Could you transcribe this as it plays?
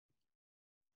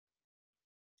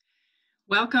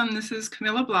Welcome. This is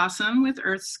Camilla Blossom with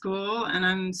Earth School, and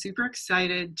I'm super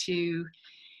excited to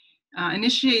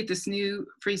initiate this new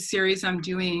free series I'm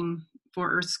doing for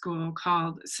Earth School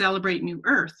called Celebrate New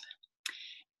Earth.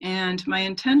 And my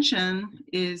intention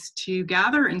is to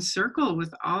gather in circle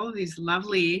with all of these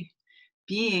lovely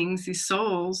beings, these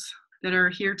souls that are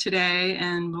here today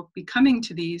and will be coming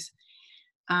to these,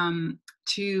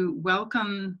 to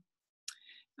welcome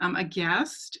a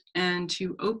guest and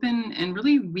to open and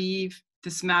really weave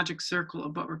this magic circle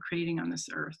of what we're creating on this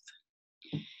earth.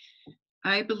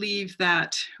 I believe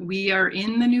that we are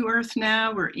in the new earth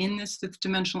now. We're in this fifth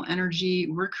dimensional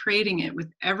energy. We're creating it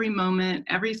with every moment,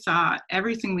 every thought,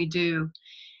 everything we do.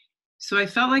 So I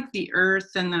felt like the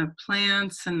earth and the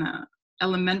plants and the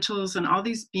elementals and all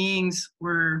these beings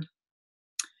were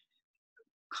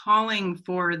calling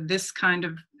for this kind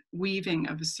of weaving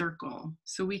of a circle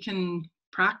so we can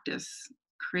practice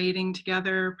creating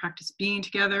together, practice being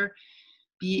together,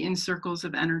 be in circles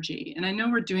of energy. And I know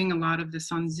we're doing a lot of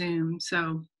this on Zoom,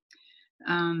 so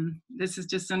this is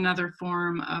just another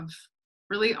form of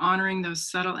really honoring those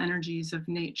subtle energies of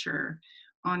nature,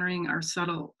 honoring our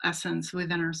subtle essence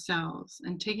within ourselves,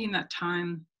 and taking that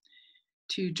time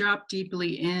to drop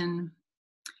deeply in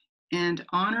and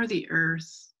honor the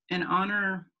earth and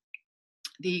honor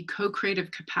the co-creative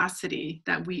capacity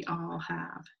that we all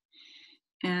have.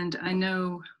 And I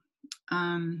know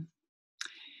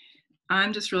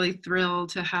I'm just really thrilled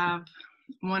to have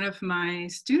one of my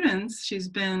students. She's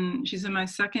in my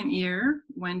second year,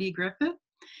 Wendy Griffin.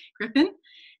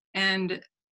 And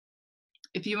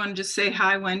if you want to just say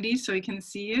hi, Wendy, so we can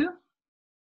see you.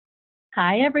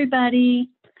 Hi, everybody.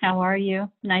 How are you?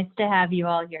 Nice to have you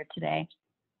all here today.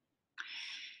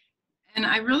 And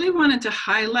I really wanted to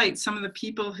highlight some of the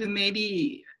people who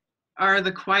maybe are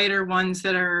the quieter ones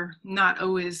that are not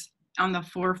always on the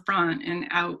forefront and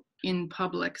out in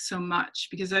public so much,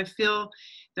 because I feel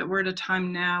that we're at a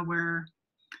time now where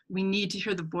we need to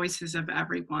hear the voices of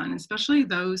everyone, especially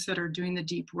those that are doing the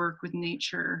deep work with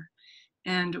nature.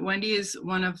 And Wendy is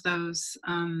one of those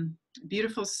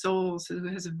beautiful souls who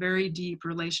has a very deep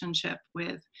relationship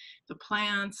with the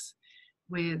plants,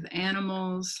 with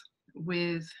animals,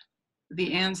 with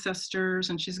the ancestors,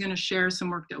 and she's going to share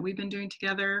some work that we've been doing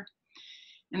together.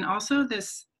 And also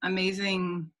this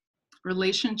amazing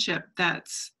relationship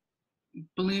that's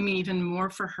blooming even more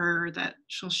for her that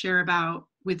she'll share about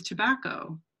with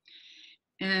tobacco.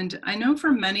 And I know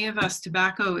for many of us,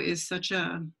 tobacco is such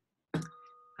a,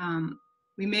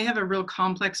 we may have a real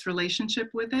complex relationship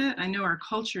with it. I know our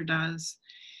culture does.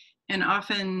 And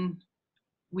often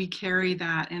we carry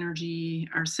that energy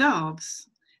ourselves.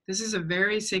 This is a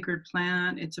very sacred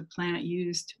plant. It's a plant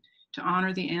used to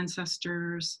honor the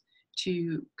ancestors,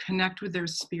 to connect with their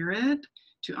spirit,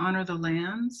 to honor the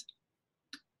lands.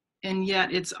 And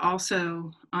yet it's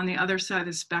also, on the other side of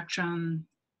the spectrum,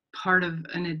 part of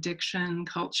an addiction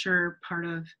culture, part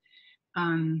of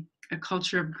a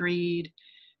culture of greed,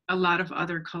 a lot of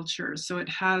other cultures. So it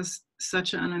has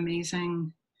such an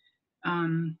amazing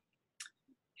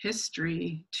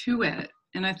history to it.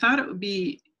 And I thought it would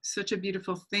be such a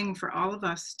beautiful thing for all of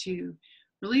us to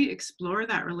really explore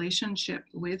that relationship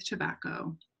with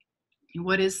tobacco.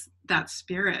 What is that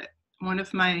spirit? One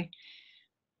of my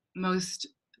most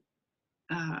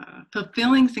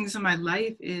fulfilling things in my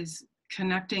life is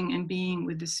connecting and being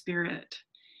with the spirit,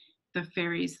 the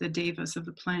fairies, the devas of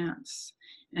the plants.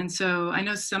 And so I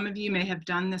know some of you may have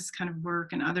done this kind of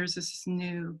work and others this is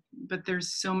new, but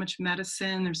there's so much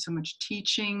medicine, there's so much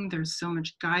teaching, there's so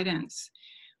much guidance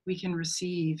we can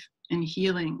receive and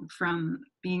healing from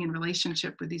being in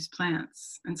relationship with these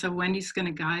plants. And so Wendy's going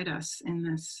to guide us in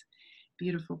this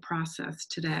beautiful process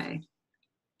today.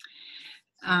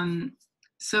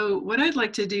 So what I'd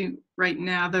like to do right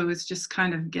now, though, is just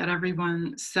kind of get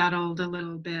everyone settled a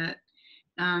little bit.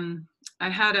 I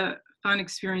had a fun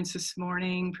experience this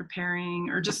morning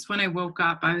preparing, or just when I woke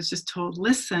up, I was just told,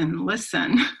 listen.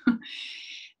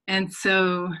 And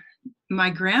so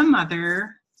my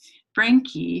grandmother,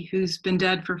 Frankie, who's been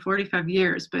dead for 45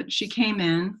 years, but she came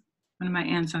in, one of my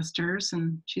ancestors,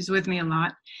 and she's with me a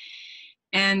lot.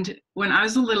 And when I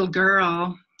was a little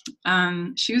girl,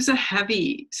 she was a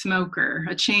heavy smoker,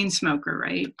 a chain smoker,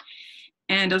 right?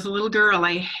 And as a little girl,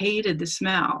 I hated the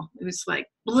smell. It was like,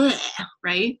 bleh,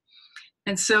 right?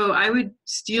 And so I would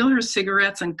steal her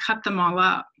cigarettes and cut them all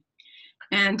up.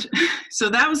 And so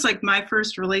that was like my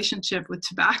first relationship with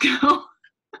tobacco.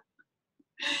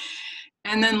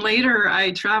 And then later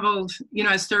I traveled,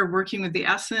 I started working with the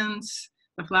essence,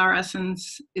 the flower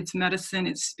essence, its medicine,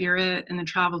 its spirit, and then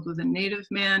traveled with a native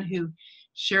man who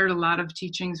shared a lot of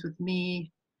teachings with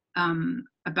me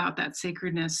about that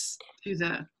sacredness through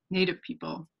the Native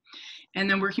people. And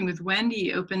then working with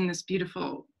Wendy opened this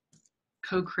beautiful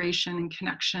co-creation and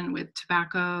connection with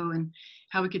tobacco, and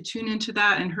how we could tune into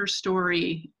that and her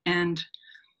story and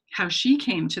how she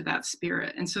came to that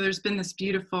spirit. And so there's been this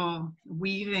beautiful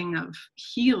weaving of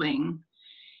healing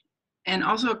and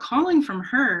also a calling from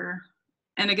her.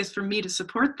 And I guess for me to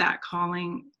support that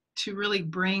calling, to really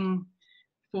bring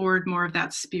forward more of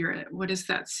that spirit. What is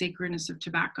that sacredness of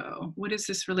tobacco? What is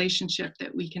this relationship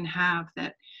that we can have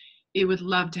that it would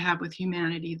love to have with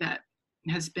humanity that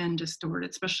has been distorted,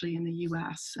 especially in the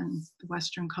US and the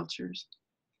Western cultures?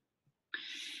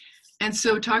 And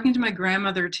so talking to my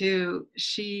grandmother too,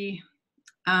 she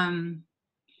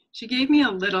gave me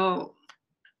a little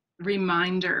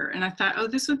reminder, and I thought, oh,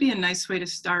 this would be a nice way to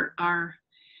start our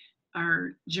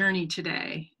journey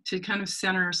today, to kind of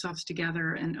center ourselves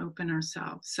together and open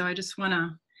ourselves. So I just want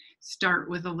to start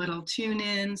with a little tune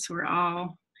in so we're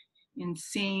all in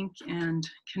sync and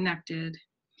connected.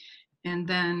 And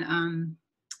then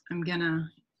I'm gonna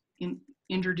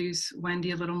introduce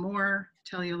Wendy a little more,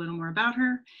 tell you a little more about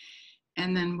her,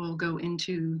 and then we'll go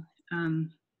into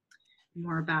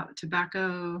more about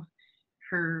tobacco,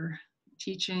 her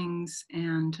teachings,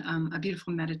 and a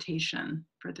beautiful meditation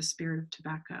for the spirit of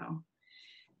tobacco.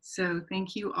 So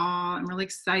thank you all. I'm really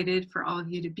excited for all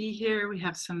of you to be here. We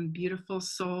have some beautiful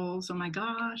souls. Oh my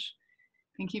gosh.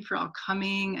 Thank you for all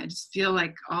coming. I just feel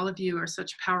like all of you are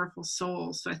such powerful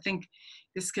souls. So I think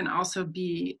this can also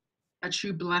be a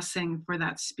true blessing for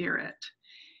that spirit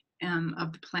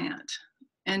of the plant.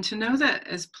 And to know that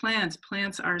as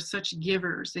plants are such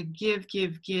givers. They give,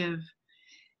 give, give.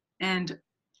 And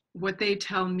what they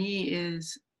tell me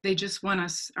is they just want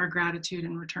our gratitude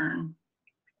in return.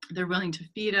 They're willing to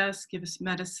feed us, give us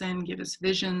medicine, give us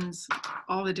visions,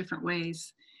 all the different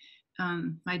ways.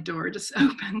 My door just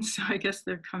opened, so I guess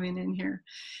they're coming in here.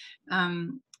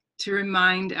 To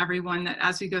remind everyone that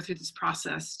as we go through this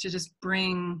process, to just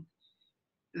bring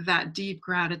that deep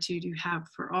gratitude you have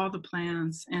for all the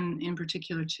plants, and in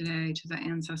particular today to the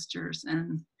ancestors,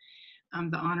 and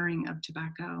the honoring of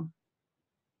tobacco.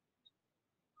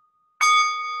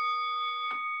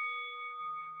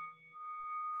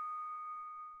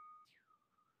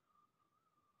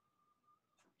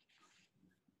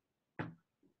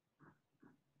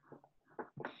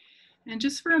 And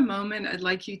just for a moment, I'd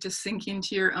like you to sink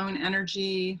into your own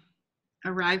energy,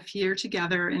 arrive here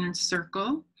together in a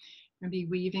circle. We're going to be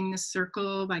weaving this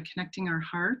circle by connecting our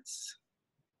hearts.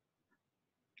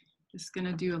 Just going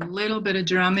to do a little bit of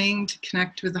drumming to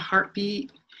connect with the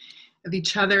heartbeat of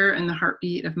each other and the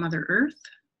heartbeat of Mother Earth.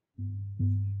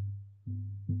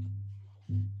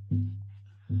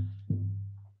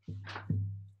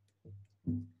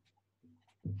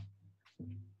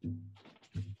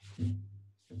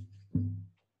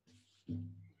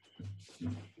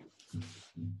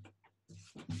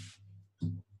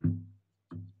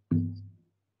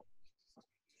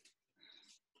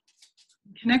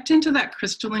 Connect into that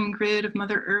crystalline grid of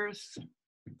Mother Earth,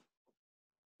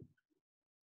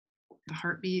 the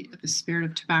heartbeat of the spirit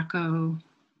of tobacco,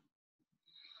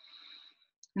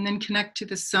 and then connect to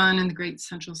the sun and the great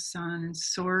central sun and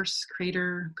source,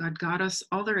 creator, God, goddess,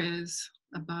 all there is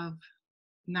above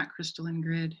in that crystalline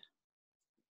grid.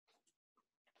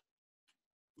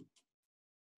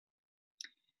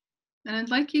 And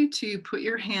I'd like you to put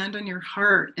your hand on your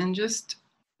heart and just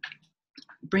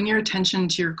bring your attention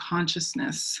to your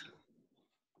consciousness.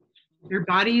 Your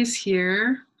body is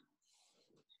here.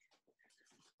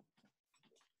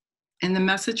 And the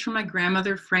message from my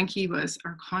grandmother, Frankie, was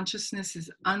our consciousness is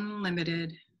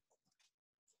unlimited.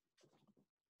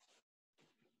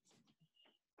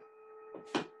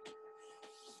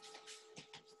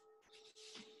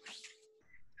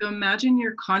 So imagine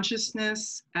your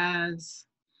consciousness as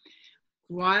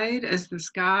wide as the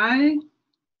sky,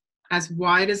 as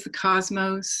wide as the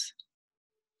cosmos,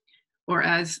 or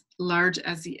as large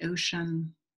as the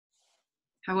ocean.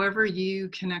 However you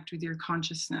connect with your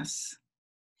consciousness.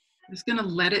 I'm just going to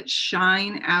let it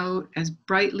shine out as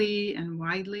brightly and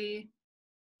widely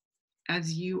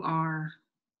as you are.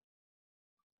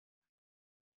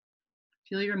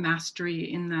 Feel your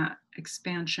mastery in that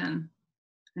expansion.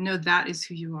 I know that is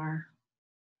who you are.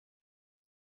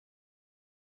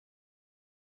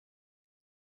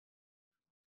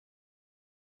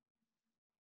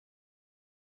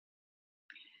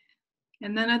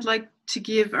 And then I'd like to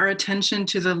give our attention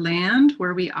to the land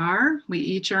where we are. We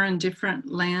each are in different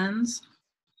lands.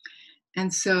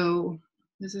 And so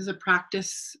this is a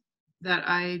practice that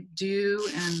I do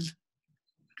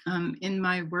and in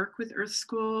my work with Earth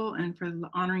School and for the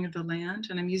honoring of the land.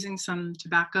 And I'm using some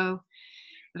tobacco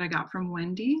that I got from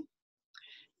Wendy.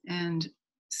 And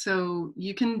So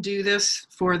you can do this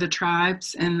for the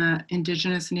tribes and the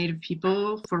indigenous native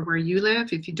people for where you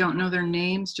live. If you don't know their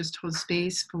names, just hold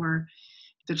space for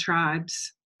the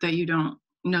tribes that you don't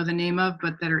know the name of,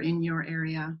 but that are in your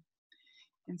area.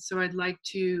 And so I'd like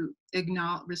to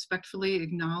respectfully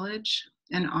acknowledge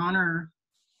and honor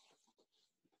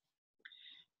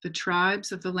the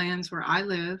tribes of the lands where I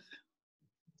live.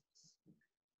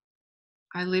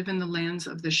 I live in the lands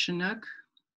of the Chinook,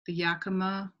 the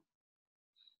Yakima,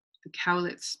 the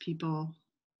Cowlitz people,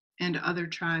 and other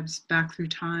tribes back through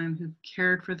time who've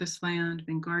cared for this land,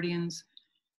 been guardians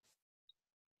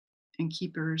and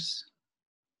keepers.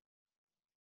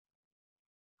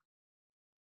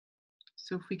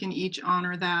 So if we can each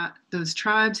honor those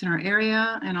tribes in our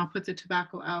area, and I'll put the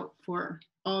tobacco out for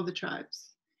all the tribes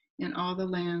in all the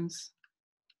lands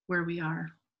where we are.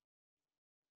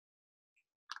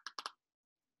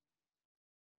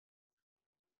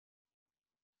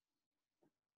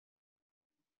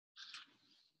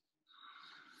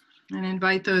 And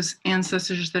invite those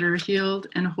ancestors that are healed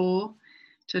and whole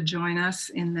to join us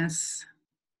in this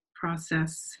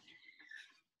process.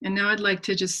 And now I'd like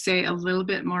to just say a little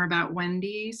bit more about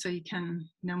Wendy so you can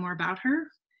know more about her.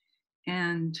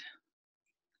 And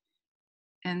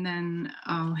then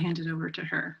I'll hand it over to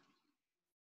her.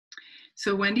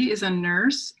 So Wendy is a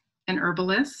nurse, an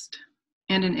herbalist,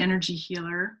 and an energy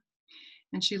healer.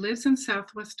 And she lives in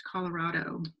Southwest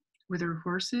Colorado with her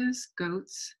horses,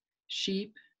 goats,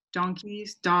 sheep,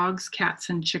 donkeys, dogs, cats,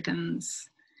 and chickens.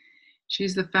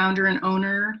 She's the founder and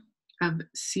owner of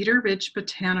Cedar Ridge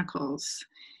Botanicals.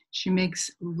 She makes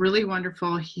really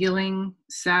wonderful healing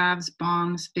salves,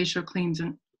 balms, facial creams,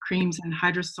 and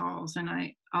hydrosols, and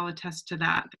I'll attest to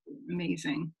that.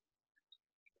 Amazing.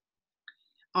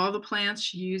 All the plants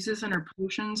she uses in her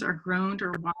potions are grown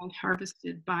or wild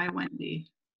harvested by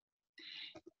Wendy.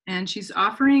 And she's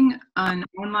offering an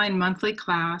online monthly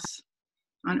class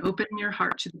on opening your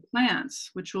heart to the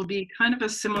plants, which will be kind of a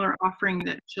similar offering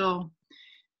that she'll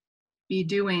be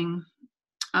doing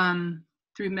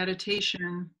through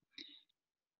meditation.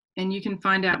 And you can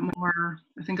find out more.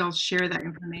 I think I'll share that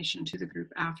information to the group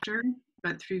after,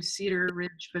 but through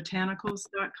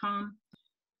cedarridgebotanicals.com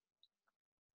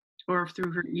or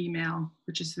through her email,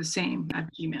 which is the same at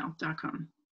gmail.com.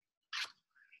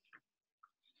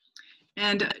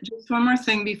 And just one more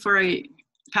thing before I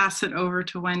pass it over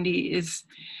to Wendy is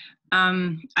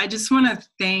I just want to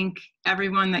thank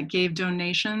everyone that gave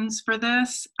donations for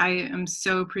this. I am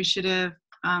so appreciative.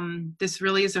 This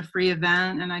really is a free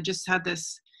event, and I just had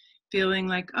this feeling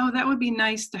like, oh, that would be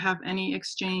nice to have any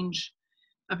exchange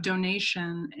of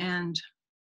donation. And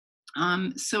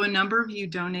so a number of you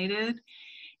donated.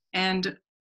 And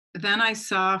then I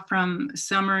saw from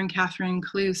Summer and Catherine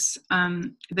Cluse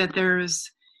that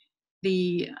there's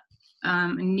the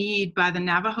need by the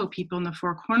Navajo people in the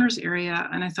Four Corners area.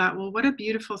 And I thought, well, what a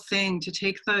beautiful thing to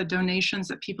take the donations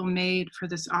that people made for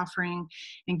this offering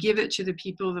and give it to the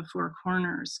people of the Four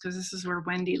Corners, because this is where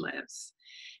Wendy lives.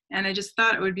 And I just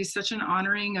thought it would be such an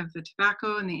honoring of the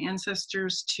tobacco and the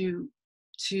ancestors to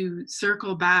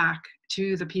circle back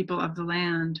to the people of the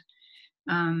land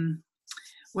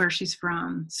where she's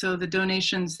from. So the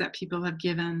donations that people have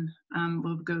given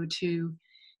will go to,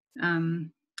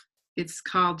 it's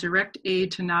called Direct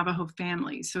Aid to Navajo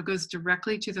Families. So it goes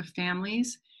directly to the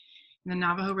families in the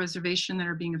Navajo reservation that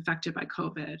are being affected by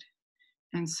COVID.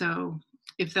 And so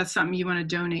if that's something you want to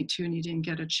donate to and you didn't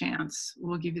get a chance,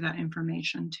 we'll give you that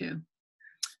information too.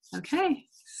 Okay,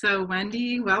 so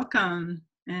Wendy, welcome.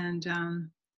 And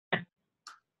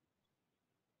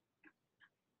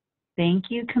thank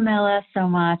you, Camilla, so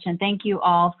much. And thank you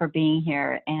all for being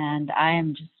here. And I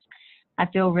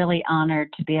feel really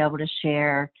honored to be able to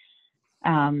share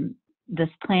this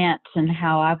plant and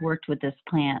how I've worked with this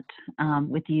plant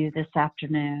with you this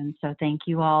afternoon. So thank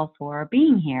you all for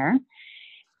being here.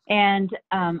 And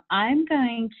I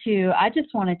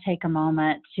just want to take a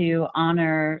moment to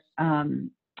honor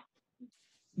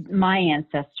my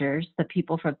ancestors, the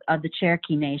people of the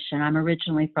Cherokee Nation. I'm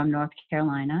originally from North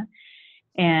Carolina,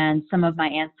 and some of my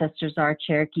ancestors are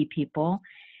Cherokee people.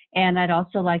 And I'd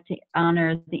also like to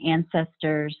honor the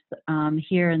ancestors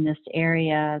here in this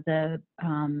area, the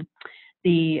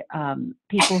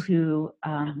people who,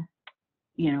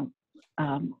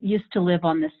 used to live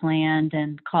on this land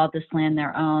and called this land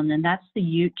their own. And that's the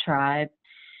Ute tribe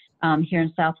here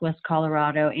in Southwest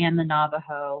Colorado, and the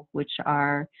Navajo, which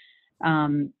are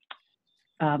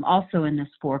also in this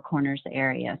Four Corners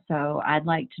area. So I'd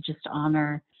like to just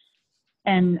honor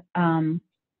and,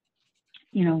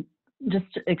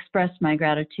 just express my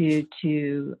gratitude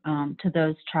to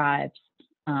those tribes.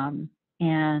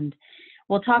 And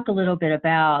we'll talk a little bit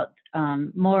about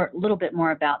a little bit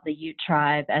more about the Ute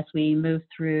tribe as we move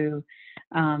through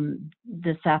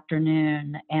this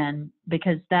afternoon, and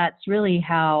because that's really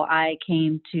how I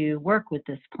came to work with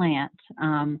this plant,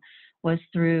 was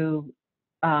through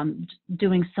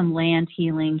doing some land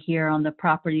healing here on the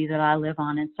property that I live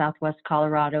on in Southwest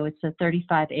Colorado. It's a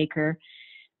 35-acre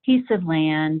piece of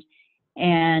land,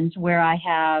 and where I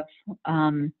have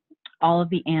all of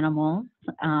the animals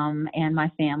and my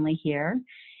family here.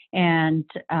 And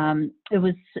it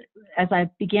was, as I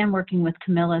began working with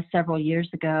Camilla several years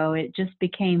ago, it just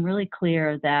became really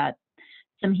clear that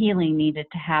some healing needed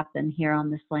to happen here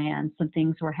on this land. Some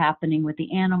things were happening with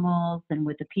the animals and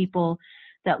with the people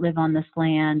that live on this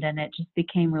land, and it just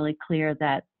became really clear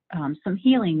that some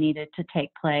healing needed to take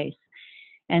place.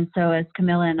 And so as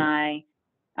Camilla and I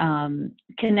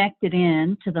connected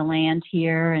in to the land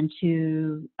here and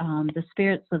to the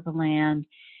spirits of the land,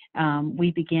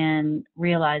 we began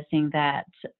realizing that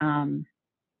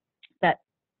that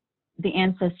the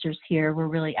ancestors here were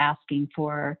really asking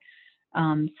for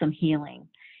some healing.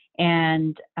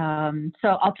 And so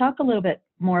I'll talk a little bit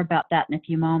more about that in a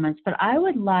few moments, but I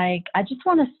just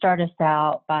want to start us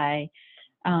out by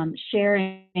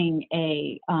sharing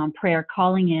a prayer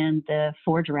calling in the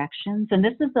 4 directions. And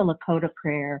this is the Lakota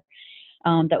prayer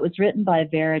that was written by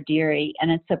Vera Deary,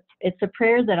 and it's a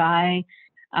prayer that I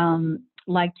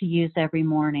like to use every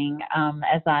morning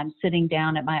as I'm sitting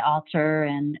down at my altar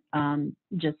and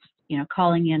just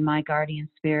calling in my guardian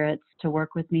spirits to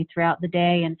work with me throughout the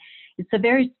day. And it's a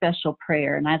very special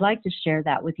prayer, and I'd like to share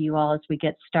that with you all as we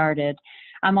get started.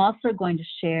 I'm also going to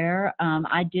share,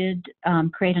 I did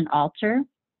create an altar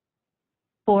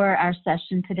for our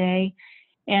session today.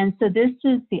 And so this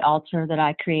is the altar that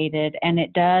I created, and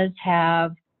it does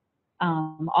have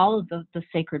all of the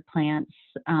sacred plants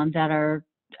that are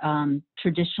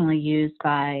traditionally used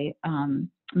by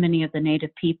many of the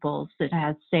native peoples. It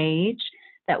has sage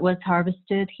that was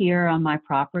harvested here on my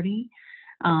property,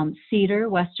 cedar,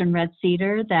 western red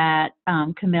cedar that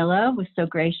Camilla was so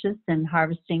gracious in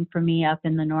harvesting for me up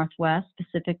in the Northwest,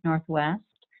 Pacific Northwest.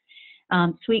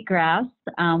 Sweetgrass,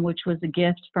 which was a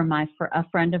gift from a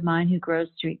friend of mine who grows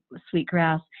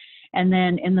sweetgrass. And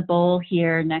then in the bowl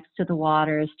here next to the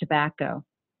water is tobacco.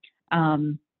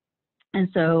 And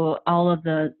so all of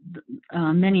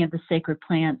many of the sacred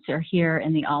plants are here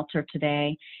in the altar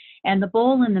today. And the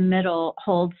bowl in the middle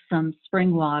holds some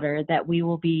spring water that we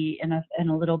will be in a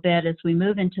little bit. As we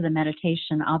move into the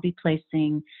meditation, I'll be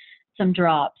placing some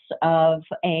drops of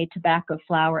a tobacco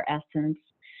flower essence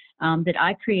that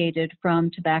I created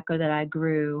from tobacco that I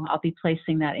grew. I'll be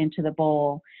placing that into the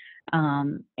bowl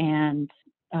as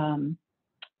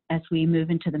we move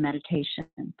into the meditation.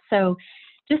 So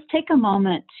just take a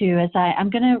moment to, I'm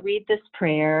going to read this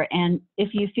prayer, and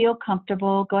if you feel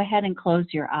comfortable, go ahead and close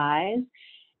your eyes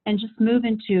and just move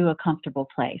into a comfortable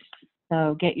place.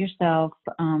 So get yourself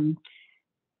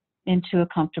into a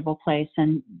comfortable place,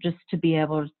 and just to be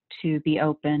able to be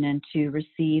open and to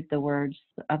receive the words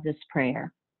of this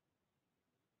prayer.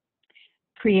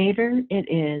 Creator, it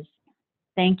is.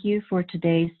 Thank you for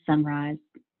today's sunrise,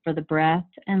 for the breath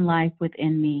and life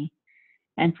within me,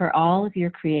 and for all of your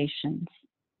creations.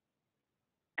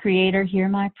 Creator, hear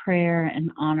my prayer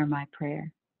and honor my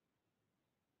prayer.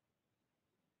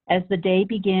 As the day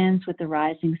begins with the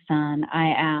rising sun, I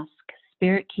ask,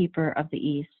 Spirit Keeper of the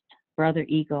East, Brother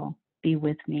Eagle, be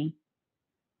with me.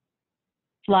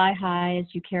 Fly high as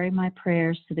you carry my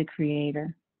prayers to the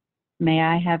Creator. May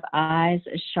I have eyes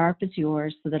as sharp as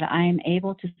yours so that I am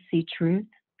able to see truth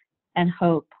and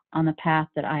hope on the path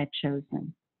that I have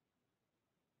chosen.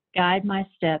 Guide my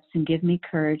steps and give me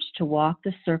courage to walk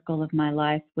the circle of my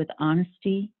life with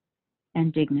honesty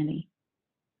and dignity.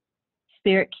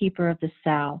 Spirit Keeper of the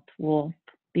South, Wolf,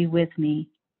 be with me.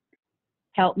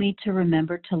 Help me to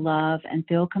remember to love and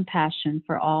feel compassion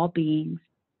for all beings.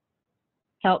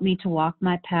 Help me to walk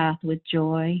my path with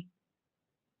joy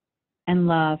and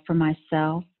love for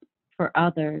myself, for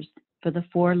others, for the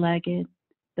four-legged,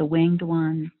 the winged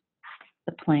ones,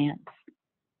 the plants,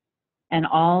 and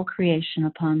all creation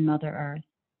upon Mother Earth.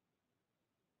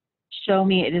 Show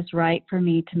me it is right for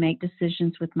me to make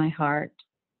decisions with my heart.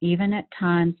 Even at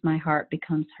times my heart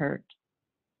becomes hurt.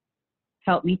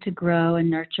 Help me to grow and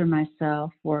nurture my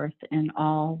self-worth in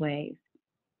all ways.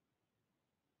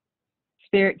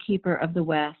 Spirit Keeper of the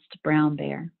West, Brown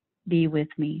Bear, be with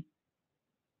me.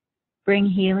 Bring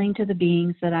healing to the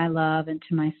beings that I love and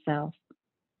to myself.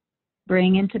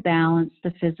 Bring into balance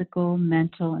the physical,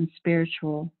 mental, and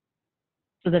spiritual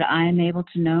so that I am able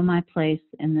to know my place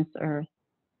in this earth,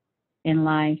 in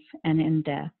life and in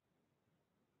death.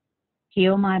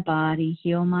 Heal my body,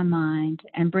 heal my mind,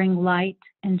 and bring light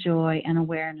and joy and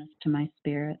awareness to my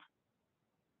spirit.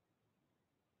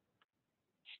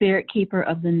 Spirit keeper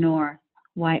of the north,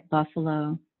 white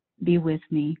buffalo, be with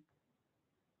me.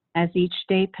 As each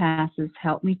day passes,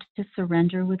 help me to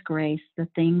surrender with grace the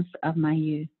things of my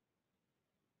youth.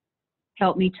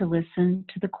 Help me to listen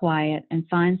to the quiet and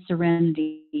find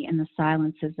serenity in the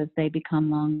silences as they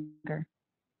become longer.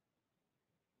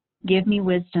 Give me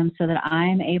wisdom so that I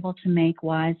am able to make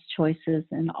wise choices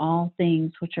in all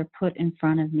things which are put in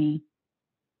front of me.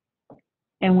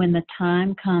 And when the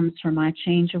time comes for my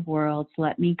change of worlds,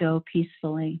 let me go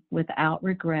peacefully without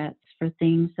regrets for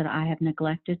things that I have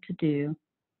neglected to do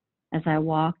as I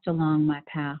walked along my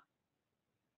path.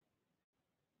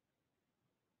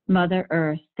 Mother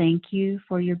Earth, thank you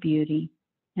for your beauty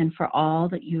and for all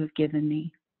that you have given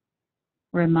me.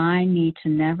 Remind me to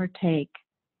never take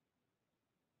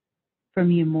from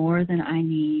you more than I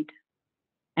need,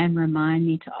 and remind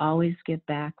me to always give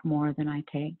back more than I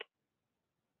take.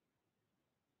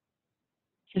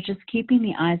 So just keeping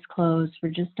the eyes closed for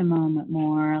just a moment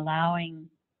more, allowing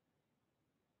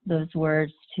those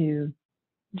words to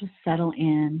just settle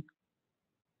in.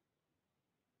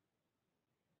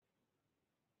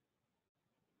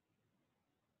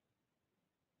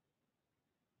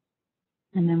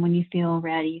 And then when you feel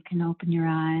ready, you can open your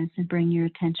eyes and bring your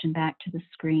attention back to the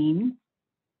screen.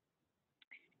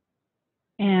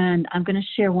 And I'm going to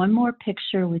share one more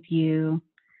picture with you.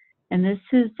 And this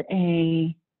is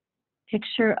a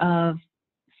picture of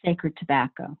sacred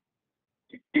tobacco.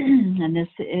 And this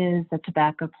is a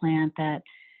tobacco plant that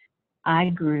I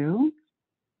grew.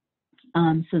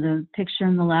 So the picture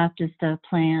on the left is the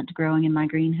plant growing in my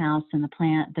greenhouse, and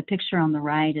the picture on the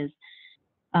right is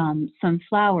some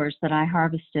flowers that I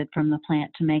harvested from the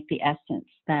plant to make the essence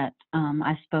that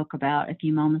I spoke about a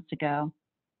few moments ago.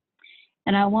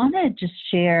 And I want to just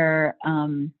share, I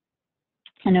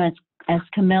know as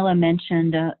Camilla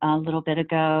mentioned a little bit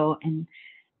ago, and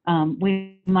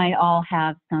we might all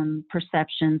have some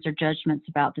perceptions or judgments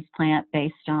about this plant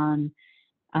based on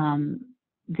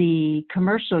the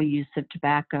commercial use of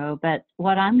tobacco. But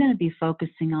what I'm going to be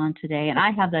focusing on today, and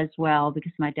I have that as well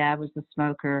because my dad was a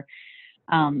smoker,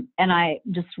 and I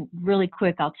just really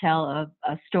quick, I'll tell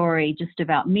a story just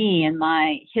about me and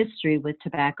my history with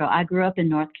tobacco. I grew up in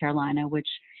North Carolina, which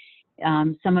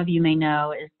some of you may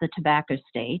know is the tobacco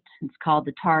state. It's called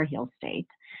the Tar Heel State.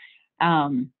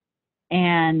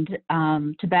 And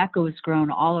tobacco was grown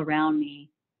all around me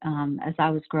as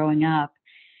I was growing up.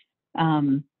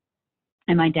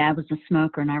 And my dad was a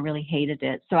smoker, and I really hated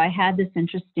it. So I had this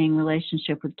interesting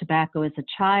relationship with tobacco as a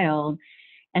child,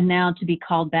 and now to be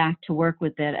called back to work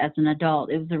with it as an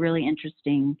adult, it was a really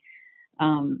interesting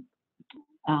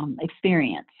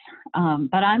experience.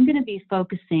 But I'm going to be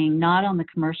focusing not on the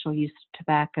commercial use of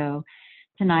tobacco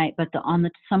tonight, but on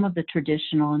some of the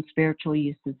traditional and spiritual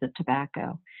uses of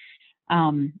tobacco.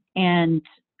 And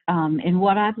in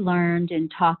what I've learned in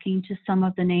talking to some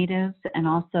of the natives and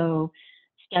also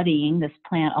studying this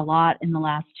plant a lot in the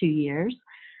last 2 years,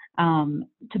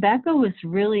 tobacco was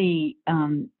really,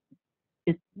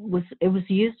 it was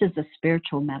used as a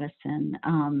spiritual medicine.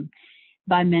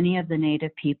 By many of the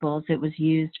native peoples, it was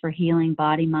used for healing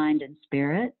body, mind, and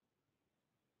spirit.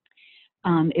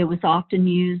 It was often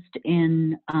used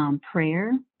in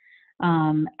prayer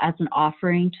as an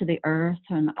offering to the earth,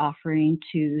 an offering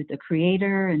to the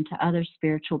Creator and to other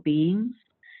spiritual beings.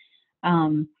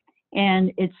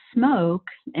 And it's smoke,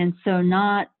 and so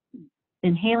not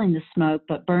inhaling the smoke,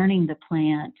 but burning the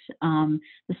plant.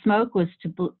 The smoke was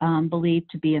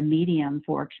believed to be a medium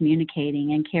for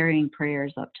communicating and carrying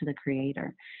prayers up to the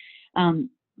Creator.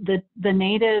 The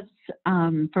natives,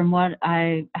 from what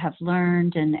I have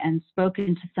learned and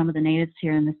spoken to some of the natives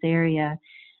here in this area,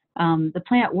 the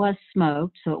plant was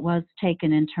smoked, so it was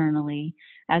taken internally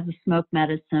as a smoke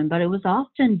medicine, but it was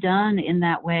often done in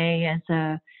that way as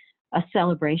a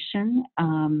celebration,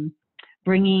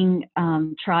 bringing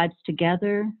tribes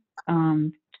together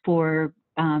for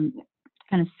kind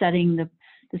of setting the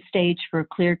stage for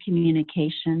clear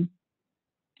communication.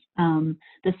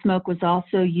 The smoke was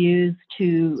also used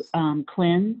to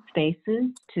cleanse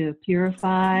spaces, to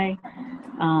purify.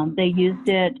 They used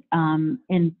it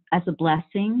as a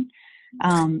blessing.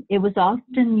 It was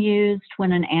often used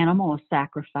when an animal was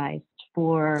sacrificed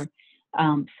for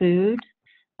food.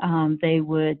 They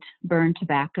would burn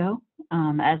tobacco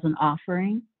as an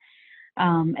offering.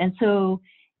 And so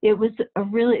it was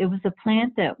a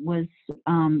plant that was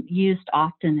used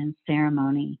often in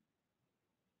ceremony.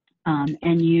 And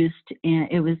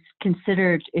it was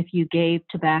considered, if you gave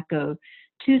tobacco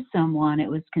to someone, it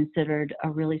was considered a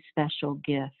really special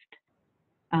gift.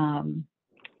 And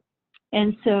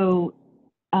so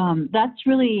that's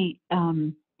really,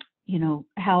 you know,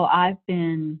 how I've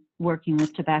been working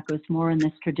with tobacco, is more in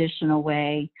this traditional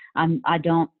way. I'm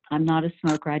not a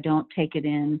smoker. I don't take it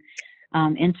in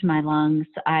into my lungs.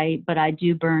 But I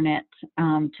do burn it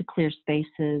to clear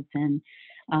spaces and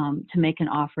to make an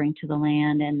offering to the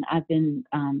land. And I've been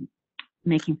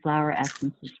making flower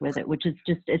essences with it, which is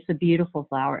just, it's a beautiful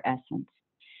flower essence.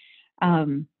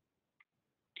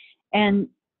 And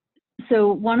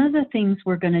so one of the things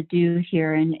we're going to do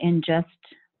here in just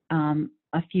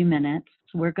a few minutes,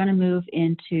 we're going to move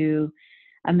into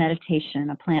a meditation,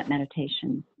 a plant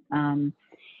meditation. And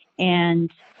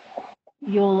I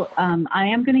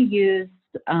am going to use,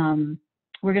 I'm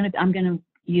going to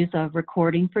use a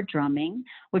recording for drumming,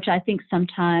 which I think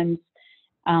sometimes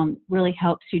really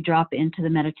helps you drop into the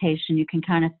meditation. You can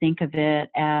kind of think of it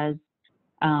as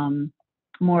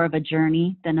more of a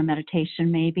journey than a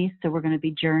meditation, maybe. So we're going to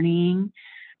be journeying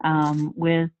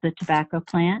with the tobacco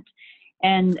plant.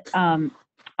 And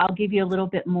I'll give you a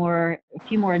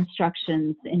few more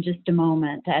instructions in just a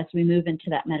moment as we move into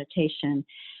that meditation.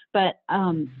 But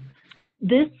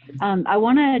this, I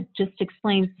want to just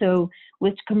explain. So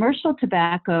with commercial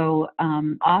tobacco,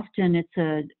 often it's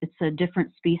a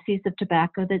different species of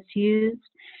tobacco that's used.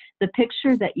 The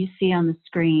picture that you see on the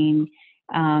screen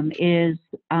is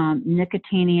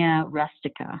Nicotiana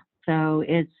rustica. So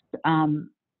it's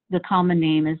the common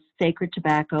name is sacred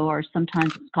tobacco, or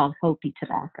sometimes it's called Hopi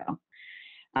tobacco.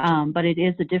 But it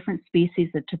is a different species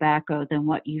of tobacco than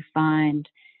what you find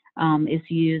is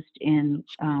used in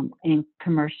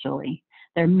commercially.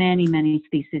 There are many, many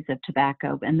species of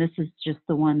tobacco, and this is just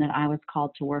the one that I was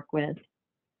called to work with.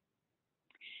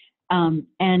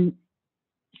 And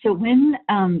so when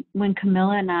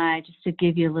Camilla and I, just to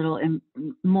give you a little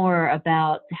more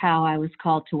about how I was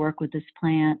called to work with this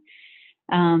plant,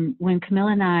 when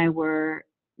Camilla and I were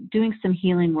doing some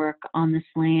healing work on this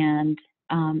land,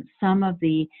 some of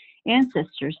the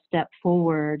ancestors stepped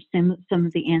forward, some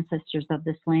of the ancestors of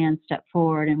this land stepped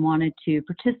forward and wanted to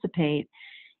participate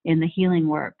in the healing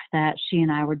work that she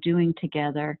and I were doing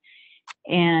together.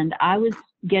 And I was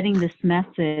getting this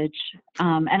message,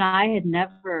 and I'd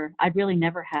really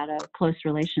never had a close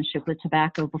relationship with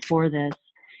tobacco before this,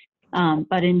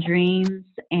 but in dreams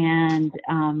and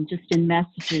just in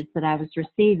messages that I was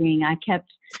receiving, I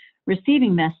kept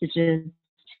receiving messages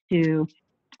to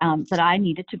that I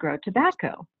needed to grow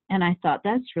tobacco. And I thought,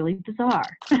 that's really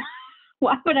bizarre.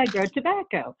 Why would I grow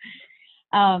tobacco?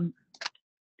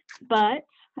 But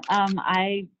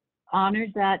I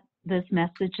honored those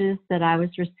messages that I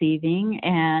was receiving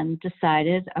and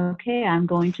decided, okay, I'm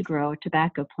going to grow a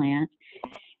tobacco plant.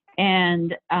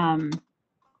 And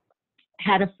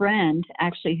had a friend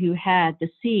actually who had the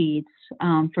seeds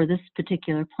for this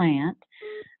particular plant,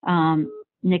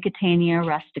 Nicotiana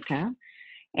rustica.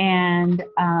 And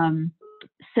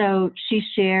so she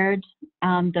shared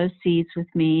those seeds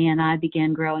with me, and I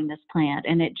began growing this plant,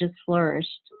 and it just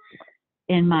flourished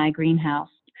in my greenhouse.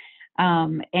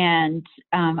 And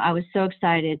I was so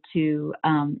excited to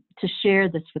share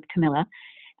this with Camilla.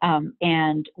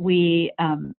 And we,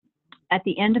 at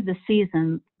the end of the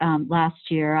season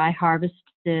last year, I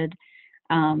harvested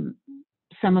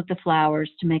some of the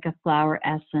flowers to make a flower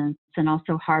essence, and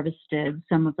also harvested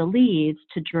some of the leaves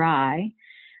to dry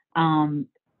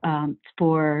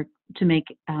to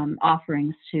make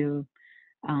offerings to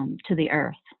the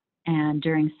earth and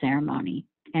during ceremony,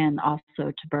 and also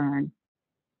to burn.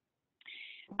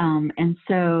 And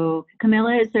so,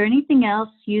 Camilla, is there anything else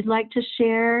you'd like to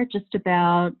share just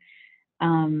about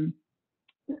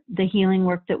the healing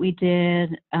work that we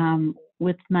did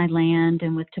with my land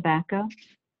and with tobacco?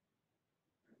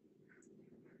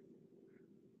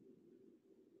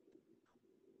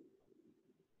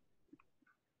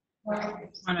 I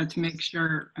wanted to make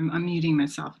sure I'm unmuting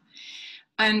myself.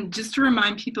 And just to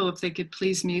remind people, if they could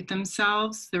please mute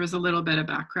themselves. There was a little bit of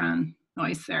background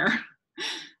noise there.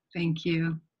 Thank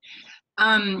you.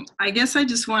 I guess I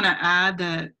just want to add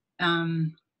that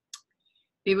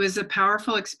it was a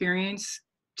powerful experience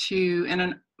and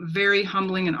a very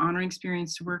humbling and honoring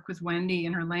experience to work with Wendy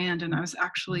in her land. And I was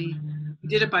actually, we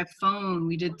did it by phone.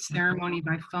 We did ceremony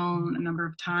by phone a number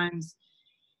of times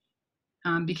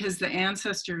because the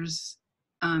ancestors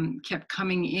kept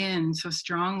coming in so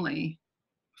strongly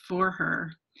for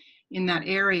her in that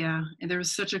area. And there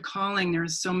was such a calling. There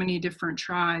was so many different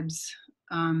tribes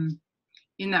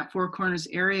in that Four Corners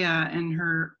area, and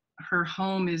her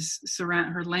home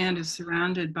her land is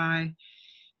surrounded by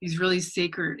these really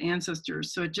sacred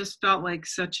ancestors. So it just felt like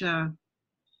such an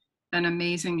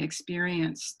amazing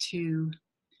experience to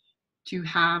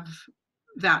have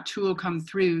that tool come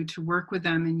through to work with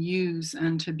them and use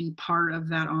and to be part of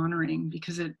that honoring,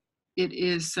 because it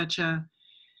is such a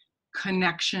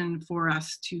connection for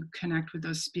us to connect with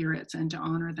those spirits and to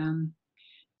honor them.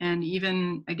 And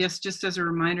even, I guess, just as a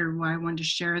reminder why I wanted to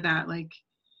share that, like,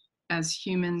 as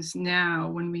humans now,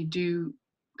 when we do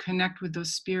connect with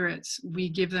those spirits, we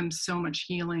give them so much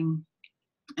healing.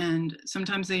 And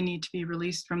sometimes they need to be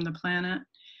released from the planet.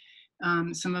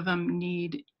 Some of them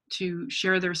need to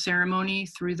share their ceremony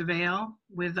through the veil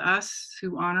with us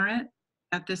who honor it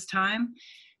at this time.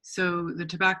 So the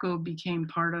tobacco became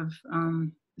part of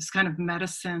this kind of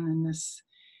medicine, and this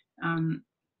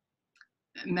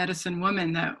medicine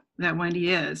woman that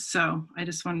Wendy is. So I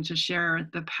just wanted to share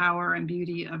the power and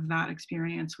beauty of that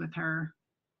experience with her.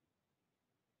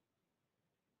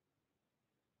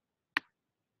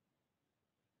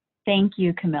 Thank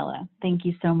you, Camilla. Thank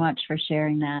you so much for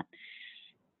sharing that.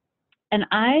 And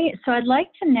I'd like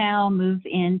to now move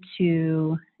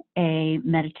into a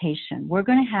meditation. We're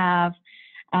going to have,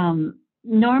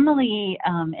 normally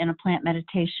in a plant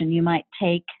meditation, you might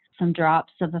take some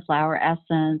drops of the flower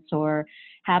essence or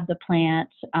have the plant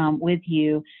with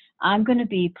you. I'm going to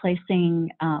be placing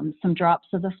some drops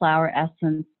of the flower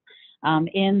essence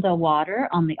in the water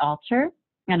on the altar.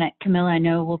 And Camilla, I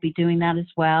know will be doing that as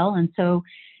well. And so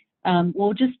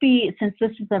we'll just be, since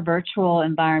this is a virtual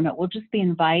environment, we'll just be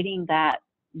inviting that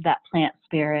plant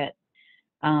spirit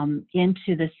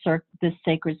into this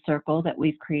sacred circle that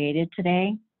we've created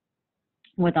today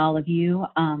with all of you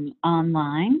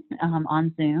online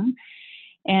on Zoom.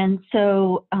 And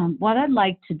so what I'd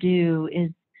like to do is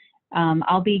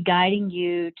I'll be guiding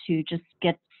you to just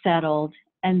get settled,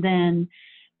 and then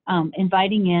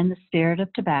inviting in the spirit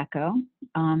of tobacco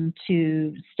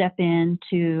to step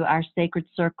into our sacred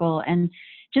circle and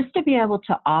just to be able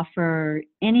to offer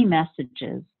any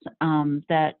messages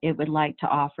that it would like to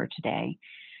offer today.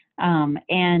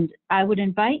 And I would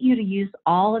invite you to use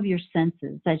all of your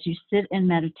senses as you sit in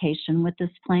meditation with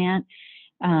this plant.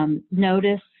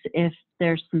 Notice if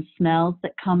there's some smells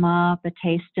that come up, a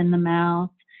taste in the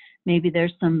mouth. Maybe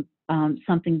there's some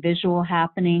something visual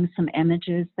happening, some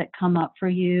images that come up for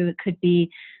you. It could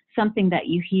be something that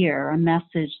you hear, a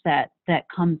message that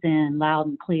comes in loud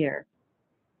and clear.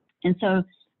 And so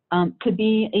could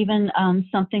be even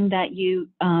something that you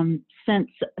sense,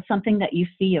 something that you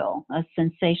feel, a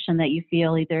sensation that you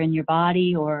feel either in your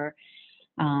body or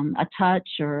a touch,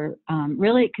 or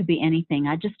really it could be anything.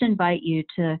 I just invite you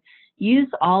to use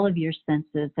all of your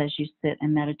senses as you sit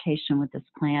in meditation with this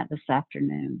plant this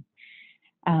afternoon.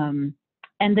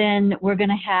 And then we're going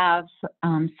to have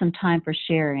some time for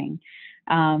sharing.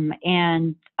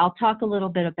 And I'll talk a little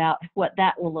bit about what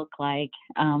that will look like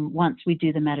once we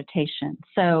do the meditation.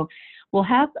 So we'll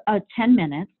have 10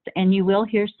 minutes, and you will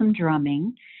hear some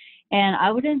drumming. And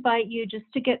I would invite you just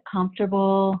to get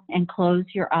comfortable and close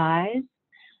your eyes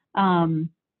and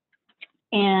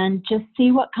just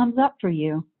see what comes up for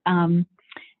you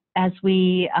as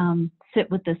we sit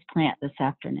with this plant this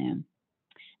afternoon.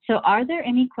 So are there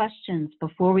any questions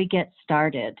before we get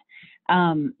started?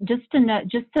 Just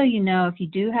so you know, if you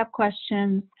do have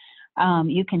questions,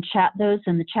 you can chat those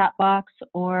in the chat box,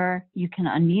 or you can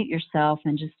unmute yourself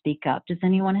and just speak up. Does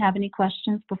anyone have any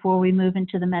questions before we move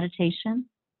into the meditation?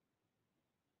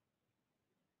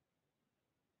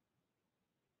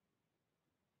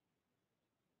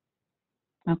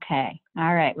 Okay,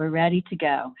 all right, we're ready to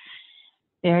go.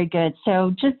 Very good.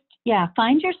 So just,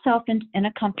 find yourself in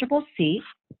a comfortable seat.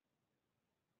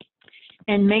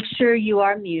 And make sure you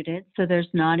are muted so there's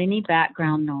not any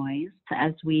background noise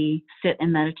as we sit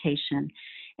in meditation.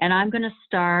 And I'm going to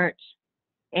start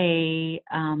a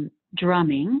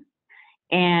drumming.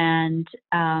 And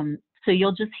so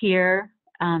you'll just hear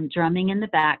drumming in the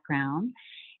background.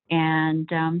 And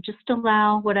just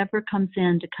allow whatever comes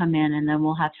in to come in, and then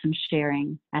we'll have some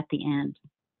sharing at the end.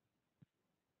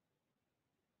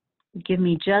 Give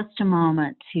me just a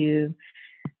moment to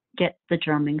get the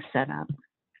drumming set up.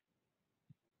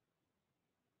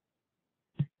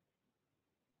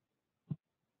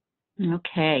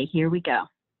 Okay, here we go.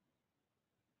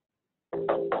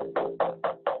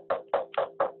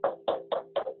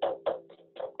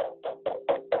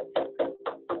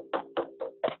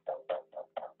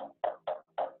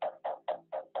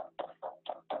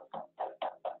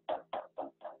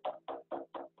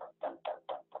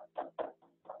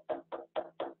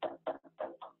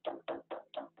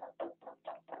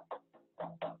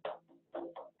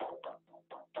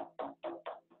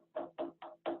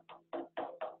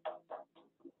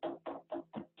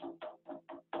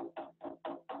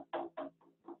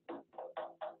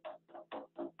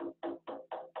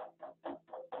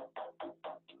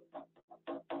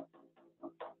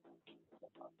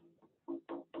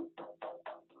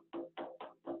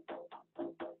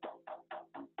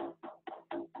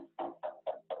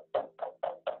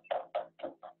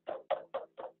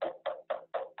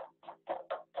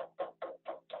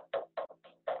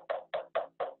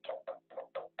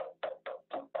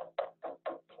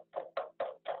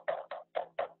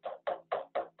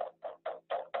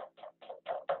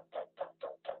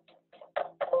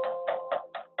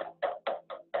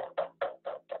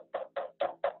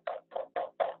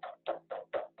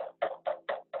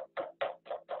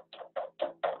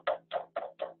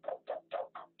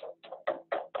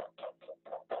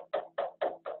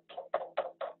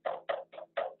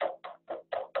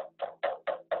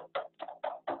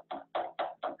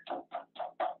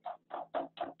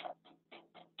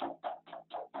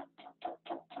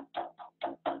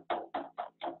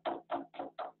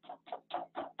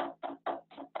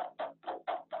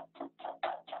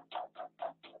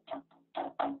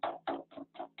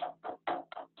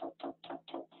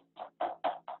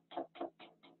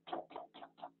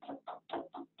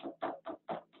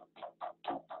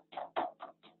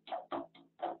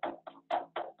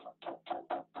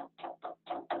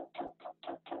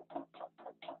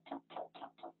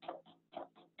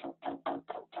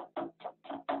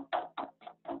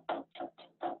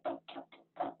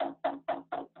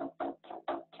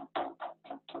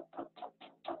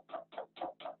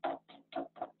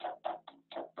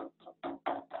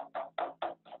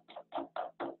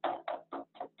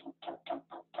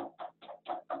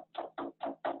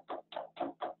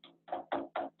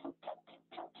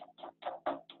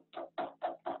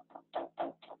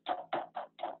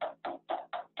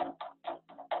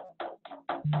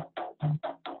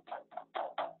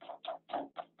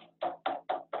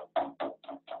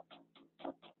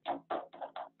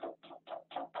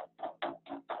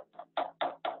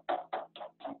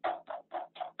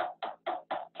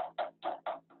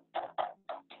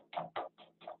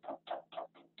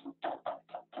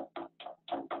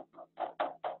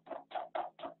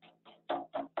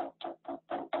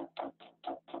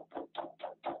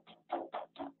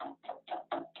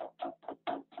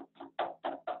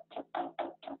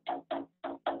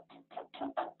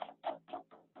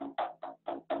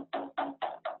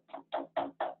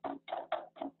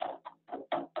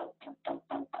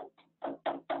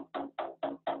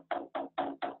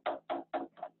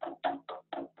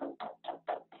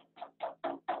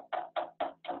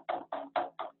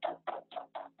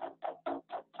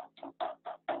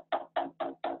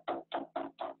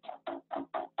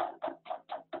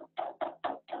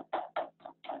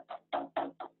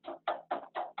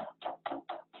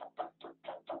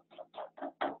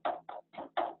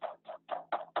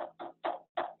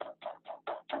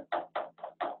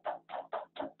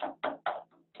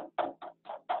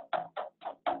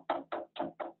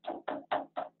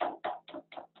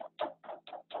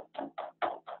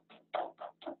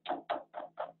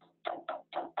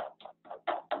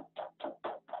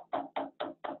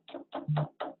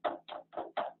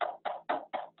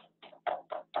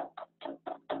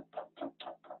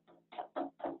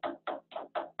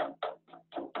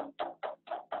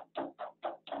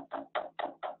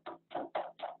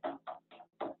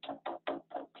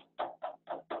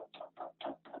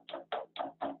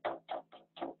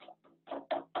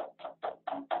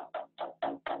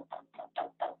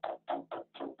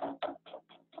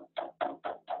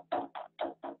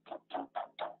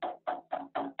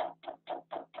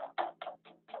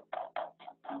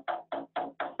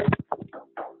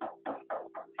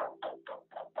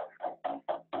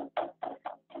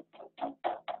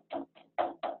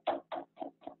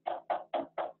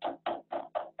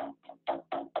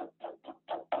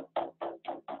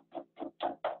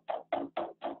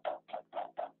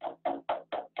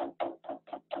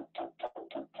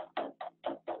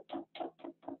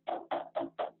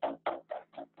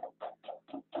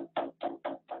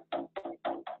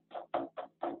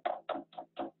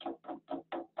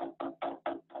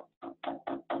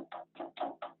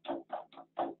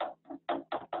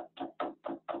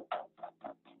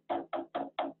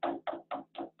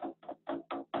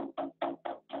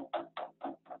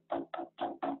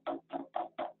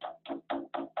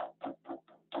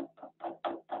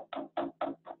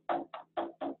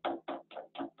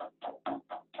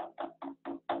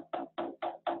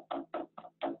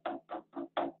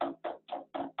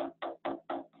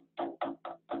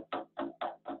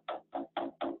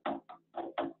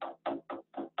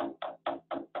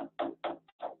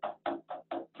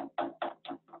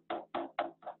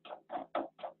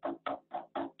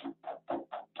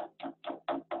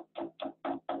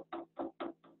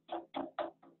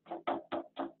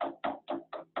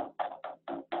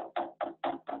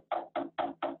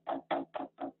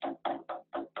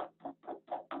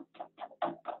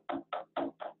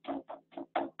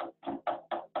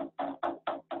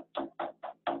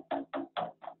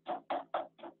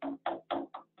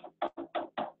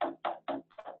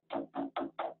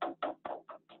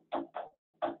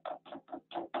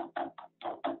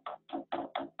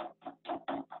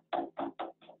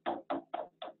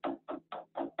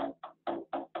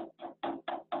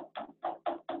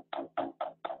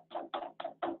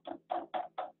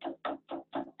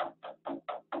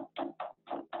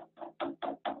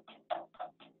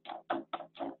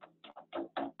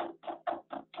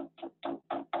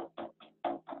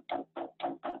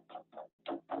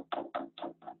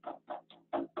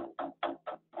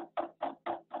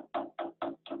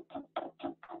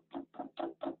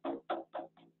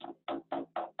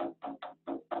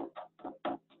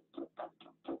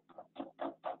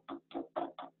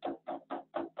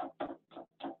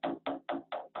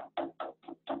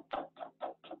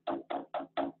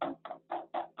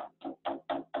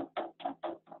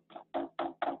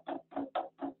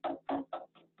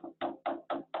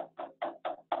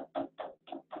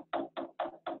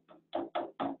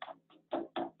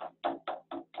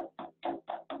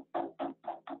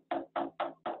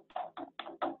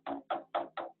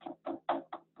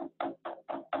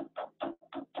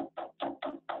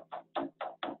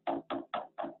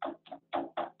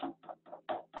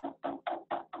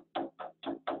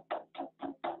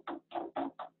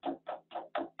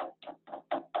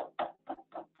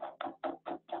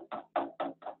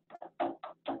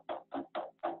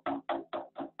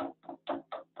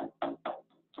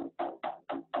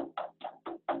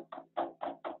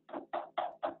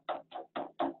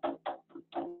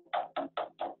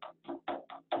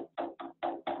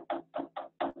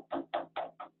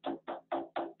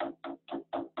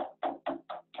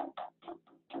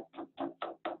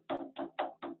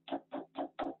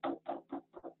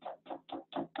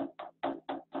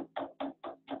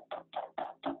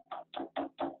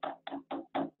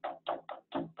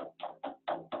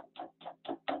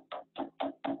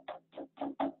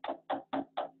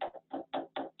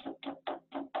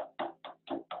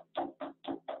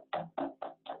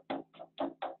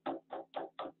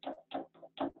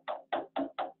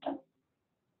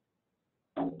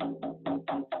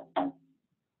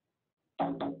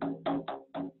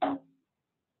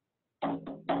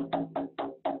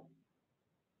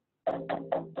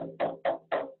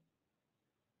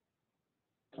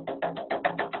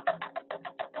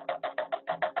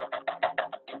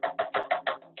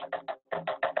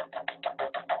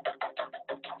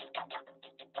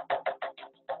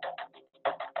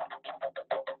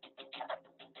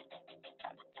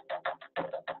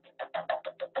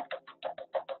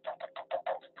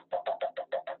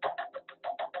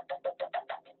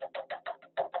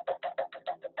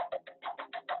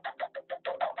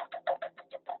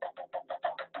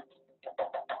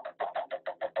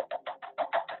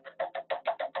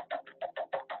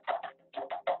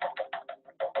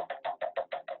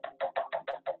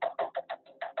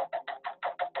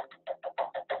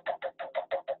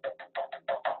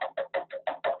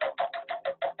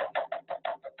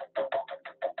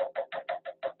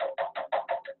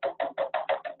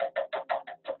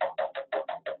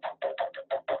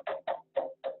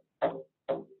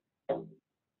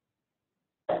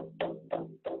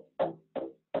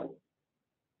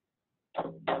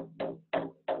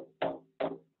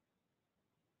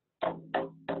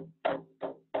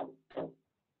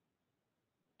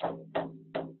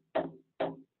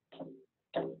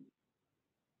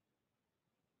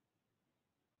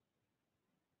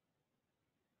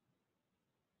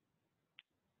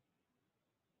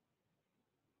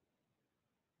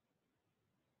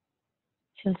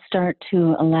 Just start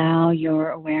to allow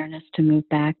your awareness to move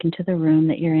back into the room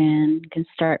that you're in. You can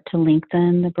start to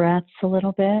lengthen the breaths a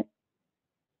little bit,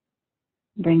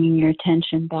 bringing your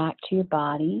attention back to your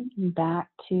body and back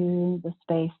to the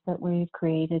space that we've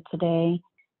created today.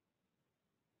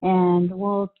 And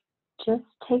we'll just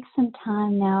take some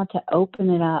time now to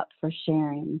open it up for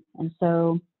sharing. And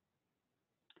so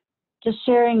just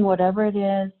sharing whatever it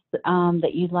is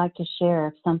that you'd like to share.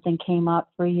 If something came up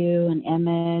for you, an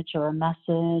image or a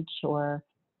message, or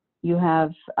you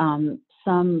have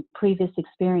some previous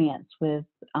experience with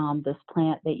this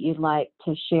plant that you'd like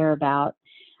to share about.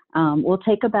 We'll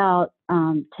take about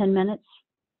 10 minutes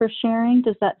for sharing.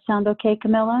 Does that sound okay,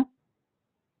 Camilla?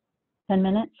 10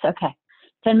 minutes? Okay.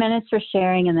 10 minutes for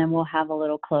sharing, and then we'll have a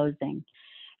little closing.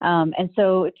 And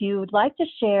so if you would like to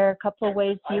share a couple of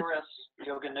ways you...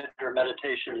 Yoga Nidra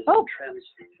meditation is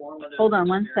transformative. Hold on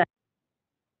one sec.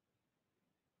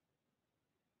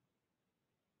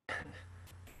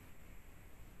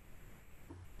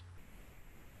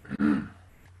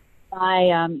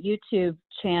 My YouTube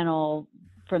channel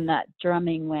from that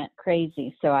drumming went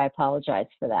crazy, so I apologize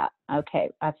for that.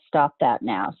 Okay, I've stopped that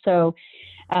now. So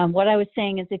what I was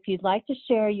saying is if you'd like to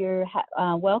share your,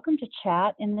 welcome to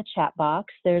chat in the chat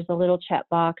box. There's a little chat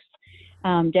box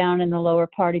down in the lower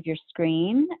part of your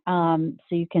screen, so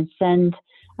you can send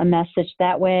a message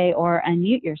that way or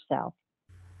unmute yourself.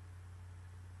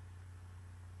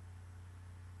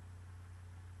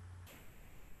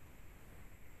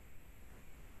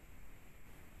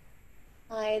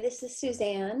 Hi, this is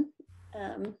Suzanne.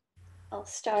 I'll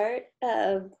start.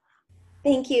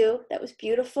 Thank you. That was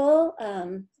beautiful.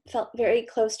 Felt very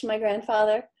close to my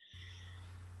grandfather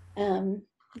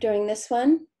during this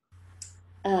one.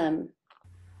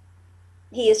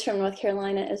 He is from North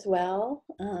Carolina as well.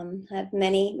 I have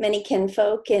many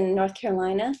kinfolk in North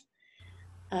Carolina,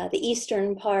 the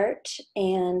eastern part.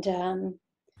 And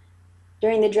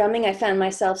during the drumming, I found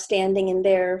myself standing in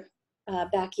their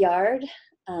backyard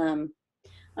on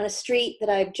a street that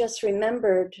I've just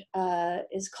remembered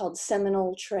is called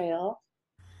Seminole Trail.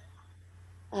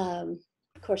 Of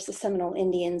course, the Seminole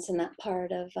Indians in that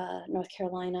part of North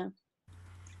Carolina.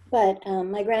 But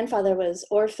my grandfather was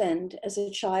orphaned as a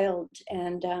child,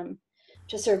 and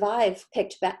to survive,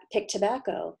 picked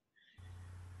tobacco.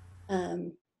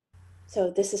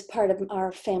 So this is part of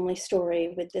our family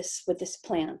story with this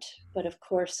plant. But of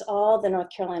course, all the North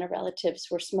Carolina relatives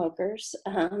were smokers,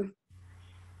 and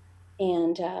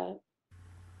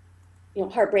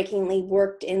heartbreakingly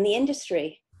worked in the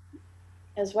industry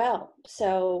as well.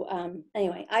 So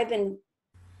anyway, I've been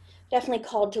definitely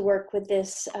called to work with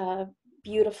this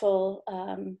beautiful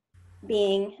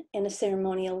being in a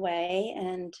ceremonial way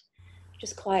and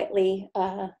just quietly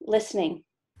listening.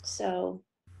 So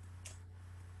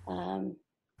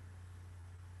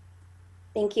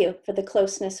thank you for the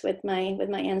closeness with my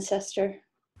ancestor,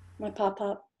 my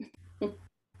pop-up.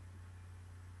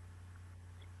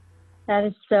 That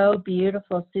is so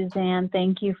beautiful, Suzanne.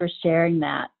 Thank you for sharing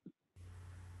that.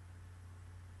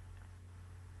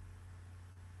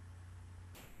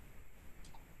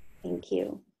 Thank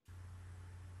you.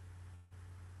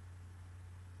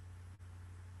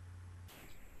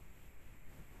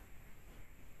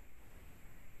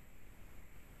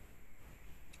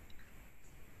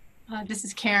 This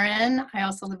is Karen. I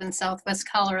also live in Southwest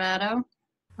Colorado,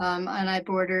 and I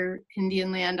border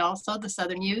Indian land also, the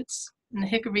Southern Utes, and the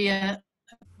Hickory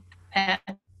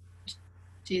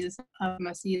Jesus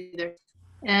must either.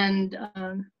 And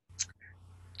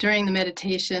during the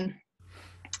meditation,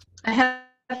 I have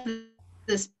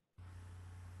this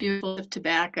beautiful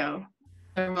tobacco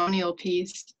ceremonial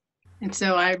piece, and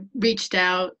so I reached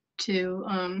out to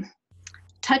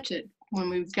touch it when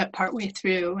we got partway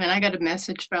through, and I got a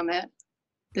message from it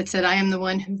that said, "I am the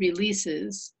one who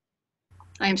releases.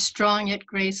 I am strong yet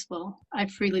graceful. I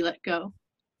freely let go."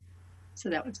 So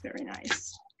that was very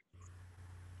nice.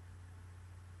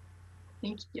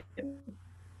 Thank you.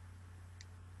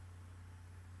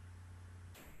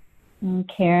 And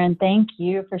Karen, thank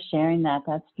you for sharing that.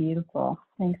 That's beautiful.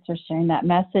 Thanks for sharing that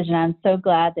message, and I'm so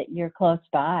glad that you're close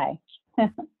by.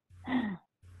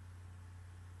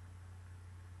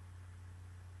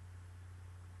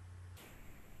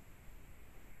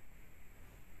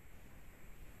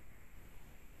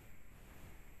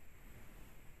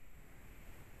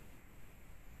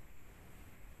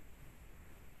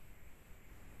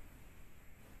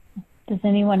 Does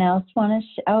anyone else want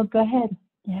to? Oh, go ahead.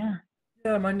 Yeah.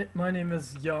 Yeah, my name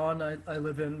is Jan. I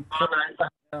live in Portland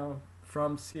now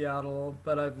from Seattle,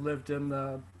 but I've lived in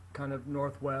the kind of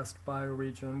northwest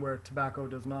bioregion where tobacco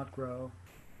does not grow.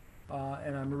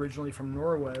 And I'm originally from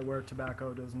Norway where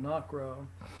tobacco does not grow.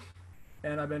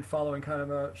 and I've been following kind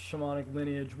of a shamanic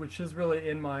lineage, which is really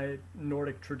in my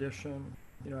Nordic tradition.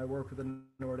 You know, I work with the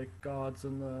Nordic gods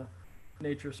and the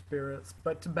nature spirits,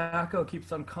 but tobacco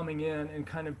keeps on coming in and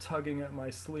kind of tugging at my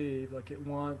sleeve, like it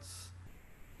wants,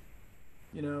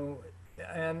 you know,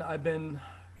 and I've been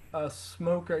a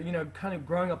smoker, you know, kind of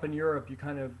growing up in Europe, you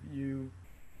kind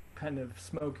of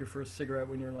smoke your first cigarette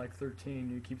when you're like 13,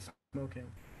 you keep smoking.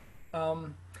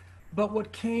 But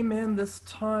what came in this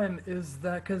time is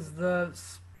that because the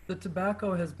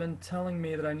tobacco has been telling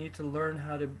me that I need to learn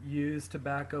how to use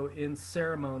tobacco in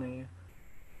ceremony,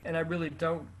 and I really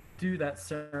don't do that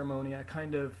ceremony. I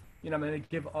kind of, you know, I'm going to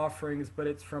give offerings, but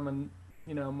it's from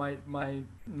you know, my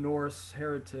Norse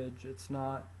heritage. It's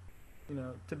not, you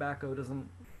know, tobacco doesn't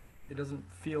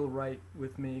feel right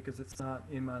with me because it's not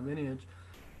in my lineage.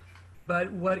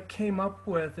 But what it came up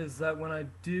with is that when I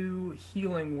do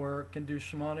healing work and do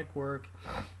shamanic work,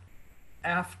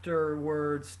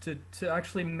 afterwards to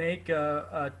actually make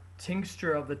a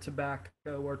tincture of the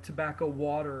tobacco or tobacco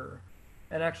water,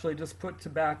 and actually just put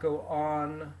tobacco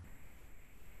on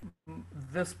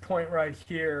this point right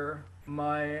here,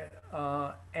 my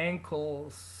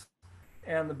ankles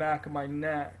and the back of my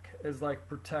neck, is like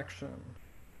protection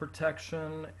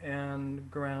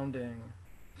and grounding.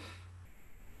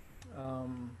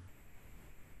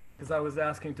 Because I was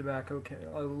asking tobacco, okay,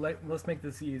 let's make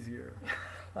this easier.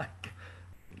 Like,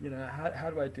 you know, how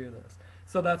do I do this?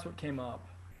 So that's what came up.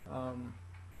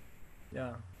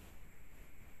 Yeah.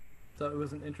 So it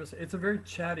was an interest. It's a very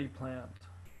chatty plant.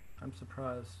 I'm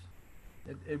surprised.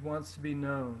 It wants to be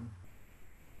known.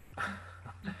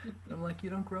 I'm like, you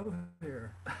don't grow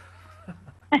here.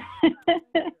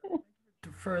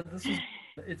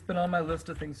 It's been on my list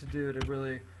of things to do, to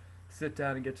really sit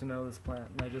down and get to know this plant,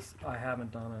 and I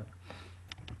haven't done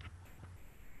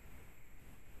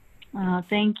it.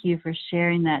 Thank you for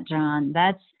sharing that, John.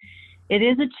 It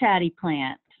is a chatty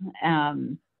plant,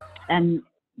 and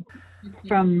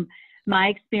from my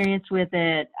experience with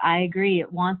it, I agree,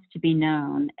 it wants to be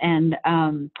known. And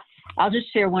I'll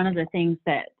just share one of the things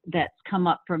that's come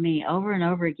up for me over and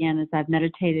over again as I've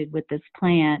meditated with this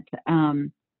plant.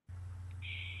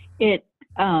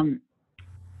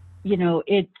 You know,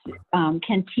 it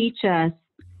can teach us.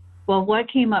 Well, what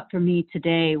came up for me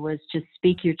today was just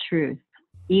speak your truth,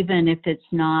 even if it's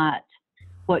not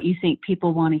what you think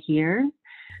people want to hear.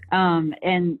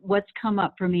 And what's come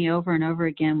up for me over and over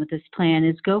again with this plan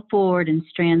is go forward and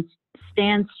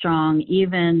stand strong,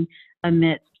 even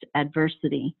amidst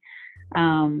adversity.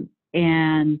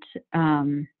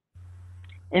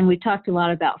 And we talked a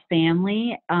lot about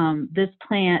family. This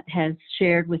plant has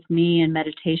shared with me in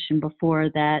meditation before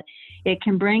that it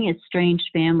can bring estranged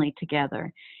family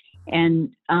together. And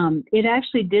it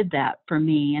actually did that for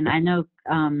me. And I know,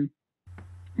 I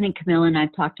think Camilla and I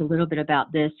talked a little bit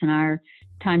about this in our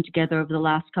time together over the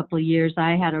last couple of years.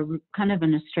 I had a kind of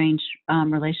an estranged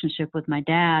relationship with my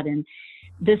dad, and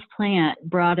this plant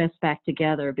brought us back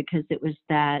together because it was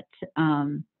that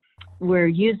we're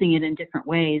using it in different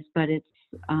ways, but it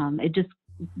just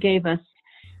gave us,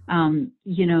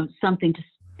 you know, something to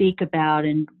speak about,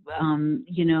 and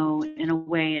you know, in a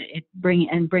way,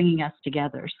 bringing us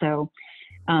together. So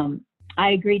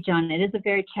I agree, John. It is a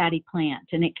very chatty plant,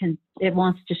 and it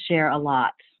wants to share a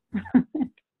lot.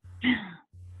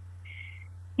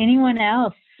 Anyone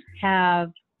else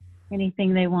have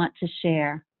anything they want to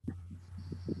share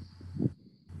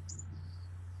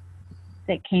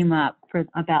that came up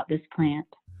about this plant?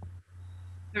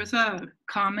 There's a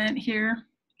comment here.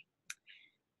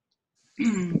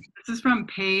 This is from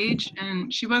Paige,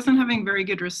 and she wasn't having very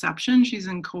good reception. She's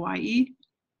in Kauai.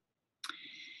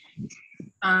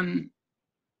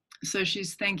 So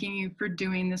she's thanking you for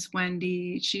doing this,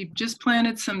 Wendy. She just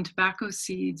planted some tobacco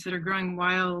seeds that are growing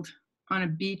wild on a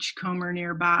beachcomber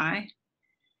nearby.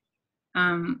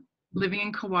 Living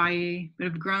in Kauai, but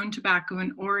have grown tobacco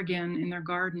in Oregon in her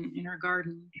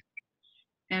garden,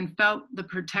 and felt the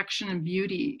protection and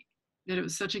beauty, that it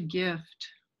was such a gift.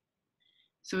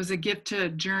 So it was a gift to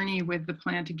journey with the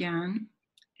plant again,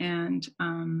 and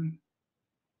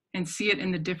see it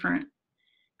in the different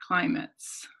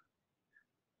climates.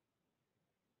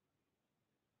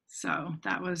 So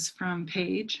that was from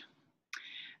Paige.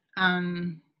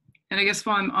 And I guess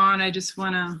while I'm on, I just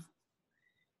want to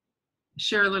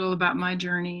share a little about my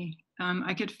journey.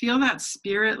 I could feel that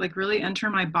spirit like really enter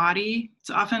my body. It's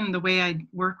often the way I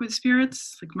work with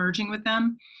spirits, like merging with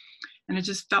them. And it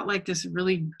just felt like this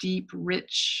really deep,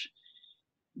 rich,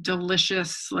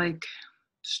 delicious, like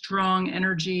strong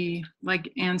energy,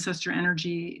 like ancestor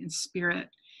energy and spirit,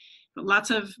 but lots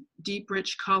of deep,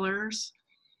 rich colors.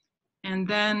 And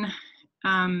then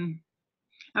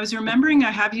I was remembering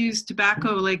I have used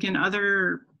tobacco like in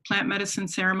other plant medicine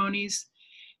ceremonies.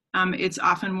 It's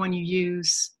often one you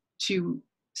use to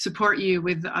support you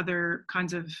with the other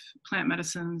kinds of plant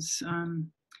medicines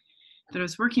that I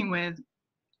was working with.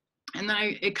 And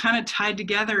then it kind of tied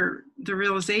together the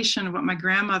realization of what my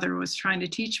grandmother was trying to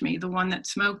teach me, the one that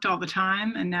smoked all the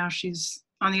time, and now she's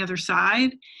on the other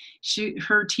side.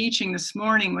 Her teaching this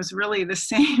morning was really the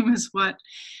same as what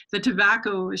the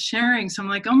tobacco was sharing. So I'm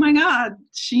like, oh my God,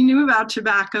 she knew about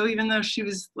tobacco, even though she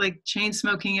was like chain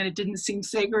smoking and it didn't seem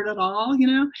sacred at all, you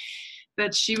know,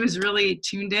 that she was really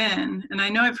tuned in. And I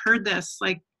know I've heard this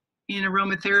like in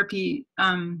aromatherapy.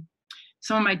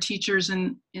 Some of my teachers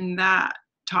in that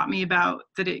taught me about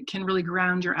that it can really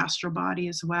ground your astral body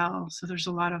as well. So there's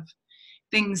a lot of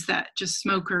things that just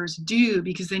smokers do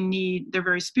because they're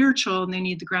very spiritual and they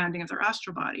need the grounding of their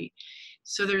astral body.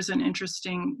 So there's an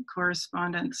interesting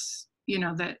correspondence, you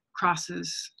know, that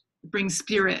brings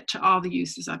spirit to all the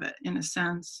uses of it in a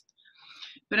sense.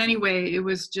 But anyway, it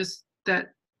was just that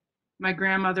my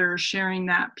grandmother sharing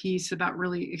that piece about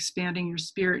really expanding your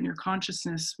spirit and your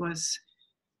consciousness was,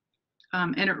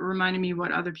 and it reminded me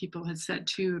what other people had said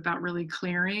too about really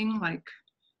clearing, like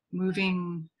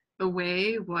moving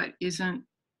away what isn't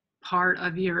part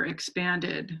of your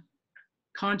expanded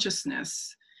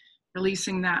consciousness,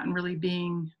 releasing that and really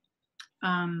being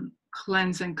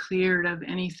cleansed and cleared of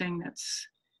anything that's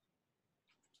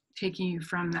taking you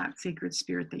from that sacred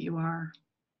spirit that you are.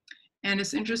 And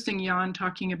it's interesting, Jan,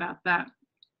 talking about that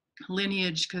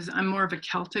lineage, because I'm more of a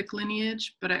Celtic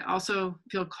lineage, but I also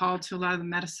feel called to a lot of the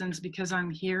medicines because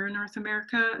I'm here in North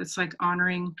America. It's like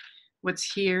honoring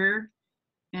what's here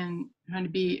and trying to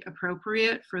be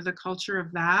appropriate for the culture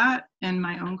of that and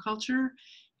my own culture,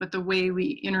 but the way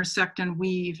we intersect and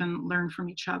weave and learn from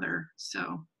each other.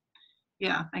 So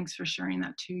yeah, thanks for sharing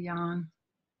that too, Jan.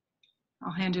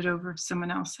 I'll hand it over if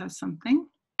someone else has something.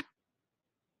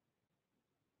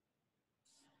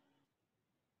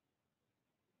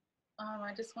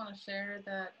 I just want to share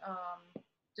that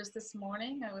just this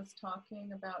morning I was talking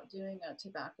about doing a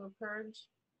tobacco purge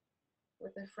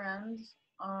with a friend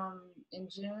in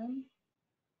June.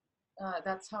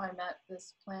 That's how I met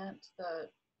this plant, the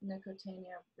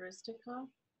Nicotiana rustica,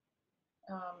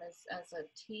 as a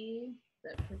tea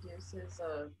that produces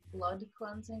a blood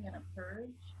cleansing and a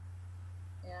purge.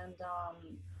 And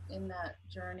in that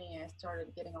journey, I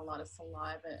started getting a lot of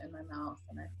saliva in my mouth,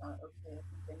 and I thought, okay, I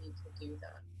think I need to do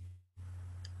that.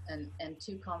 And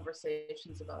 2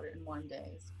 conversations about it in one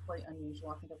day is quite unusual.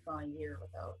 I think I've gone a year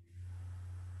without,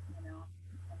 you know,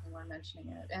 anyone mentioning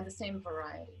it. And the same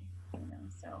variety, you know.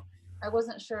 So I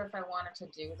wasn't sure if I wanted to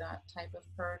do that type of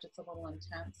purge. It's a little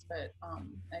intense, but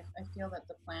I feel that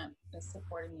the plant is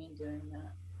supporting me in doing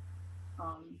that.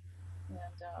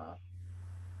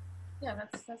 Yeah,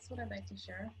 that's what I'd like to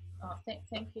share.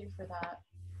 Thank you for that.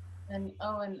 And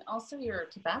and also your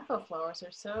tobacco flowers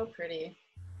are so pretty.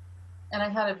 And I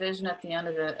had a vision at the end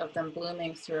of it of them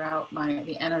blooming throughout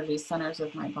the energy centers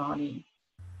of my body.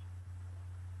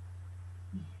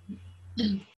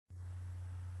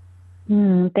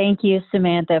 Thank you,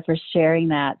 Samantha, for sharing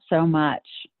that so much.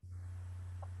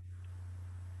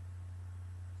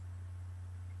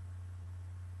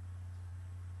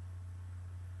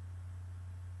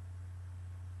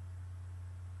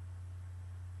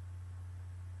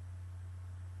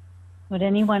 Would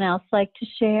anyone else like to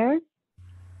share?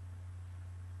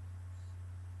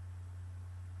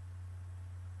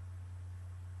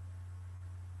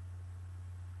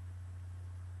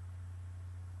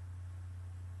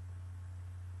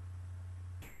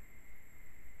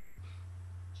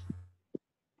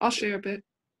 I'll share a bit.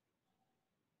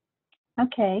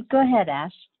 Okay, go ahead,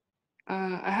 Ash.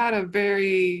 I had a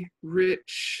very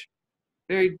rich,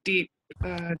 very deep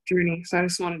journey, so I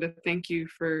just wanted to thank you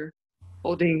for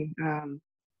holding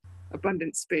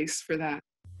abundant space for that.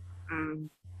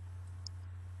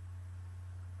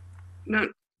 Not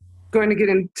going to get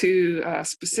into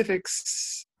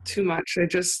specifics too much. I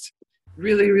just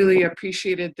really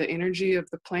appreciated the energy of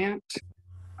the plant.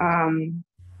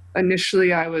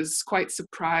 Initially, I was quite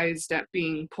surprised at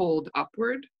being pulled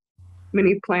upward.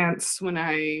 Many plants, when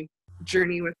I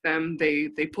journey with them, they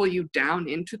pull you down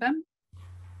into them.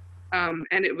 And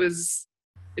it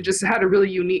just had a really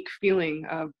unique feeling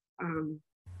of,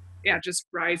 just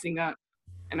rising up.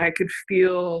 And I could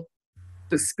feel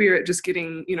the spirit just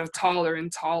getting, taller and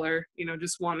taller,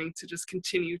 just wanting to just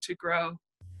continue to grow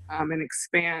and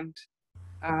expand.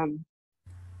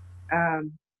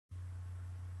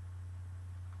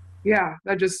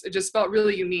 It just felt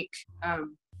really unique.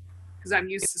 Because I'm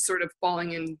used to sort of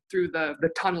falling in through the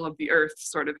tunnel of the earth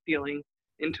sort of feeling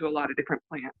into a lot of different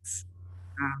plants.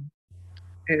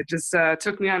 it just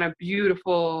took me on a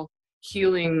beautiful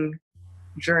healing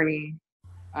journey,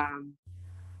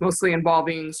 mostly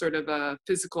involving sort of a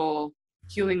physical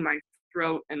healing my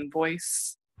throat and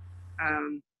voice.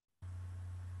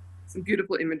 Some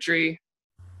beautiful imagery.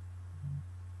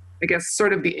 I guess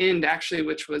sort of the end, actually,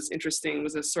 which was interesting,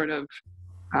 was a sort of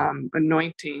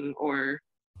anointing, or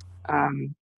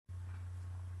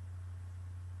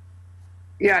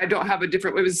yeah, I don't have a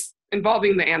different, it was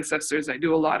involving the ancestors. I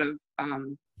do a lot of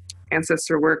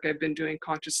ancestor work. I've been doing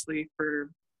consciously for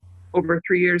over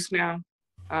 3 years now,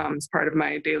 as part of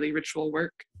my daily ritual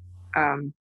work.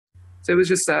 So it was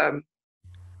just a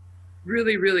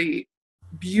really, really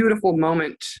beautiful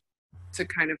moment to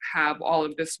kind of have all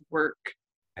of this work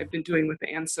I've been doing with the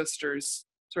ancestors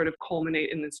sort of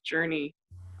culminate in this journey.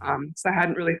 So I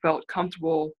hadn't really felt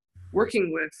comfortable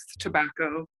working with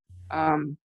tobacco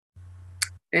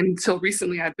until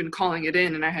recently. I'd been calling it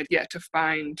in, and I had yet to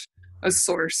find a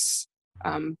source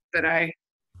that I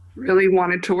really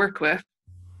wanted to work with.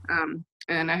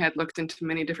 And I had looked into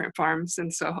many different farms,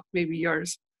 and so maybe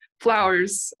yours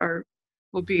flowers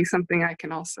will be something I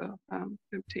can also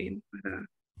obtain. But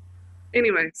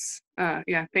anyways,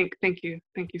 yeah, thank you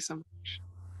so much.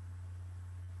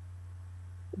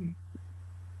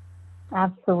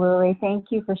 Absolutely.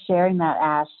 Thank you for sharing that,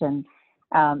 Ash. And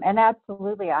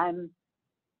absolutely, I'm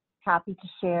happy to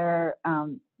share,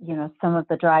 some of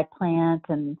the dried plant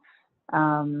and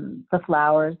the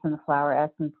flowers and the flower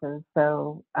essences.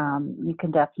 So you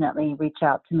can definitely reach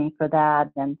out to me for that.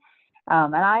 And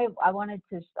I wanted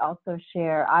to also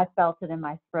share, I felt it in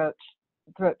my throat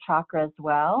chakra as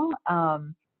well,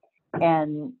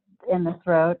 and in the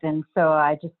throat. And so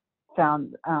I just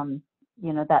found,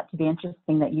 that to be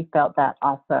interesting that you felt that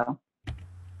also.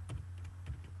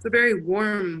 It's a very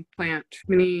warm plant.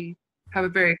 Many have a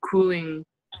very cooling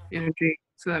energy.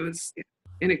 So that was,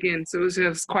 and again, so it was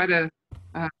just quite the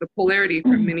polarity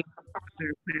from many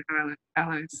other plant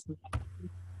allies.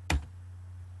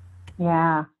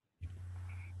 Yeah.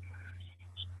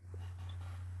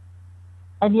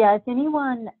 And yeah, if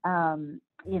anyone,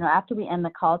 after we end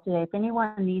the call today, if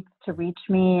anyone needs to reach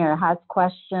me or has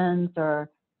questions or,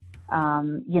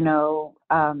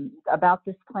 about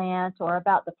this plant or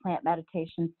about the plant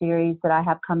meditation series that I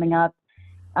have coming up,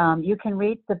 you can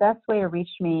the best way to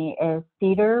reach me is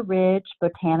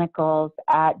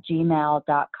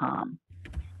cedarridgebotanicals@gmail.com.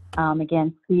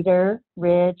 Again,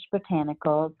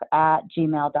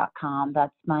 cedarridgebotanicals@gmail.com.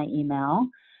 That's my email.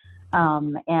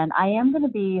 And I am going to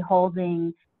be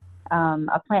holding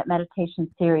a plant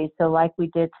meditation series. So like we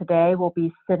did today, we'll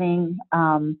be sitting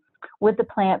with the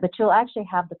plant, but you'll actually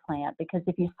have the plant, because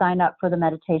if you sign up for the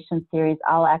meditation series,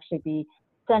 I'll actually be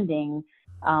sending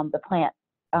the plant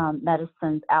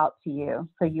medicines out to you.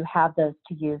 So you have those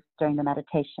to use during the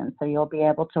meditation. So you'll be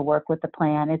able to work with the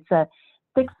plant. It's a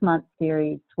 6-month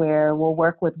series where we'll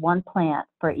work with one plant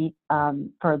for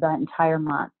the entire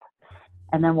month.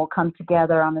 And then we'll come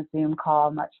together on a Zoom call,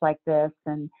 much like this,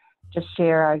 and just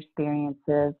share our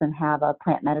experiences and have a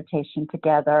plant meditation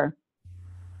together.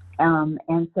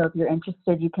 And so if you're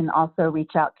interested, you can also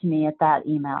reach out to me at that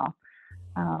email.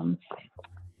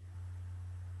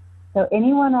 So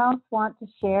anyone else want to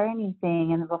share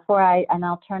anything? And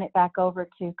I'll turn it back over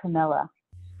to Camilla.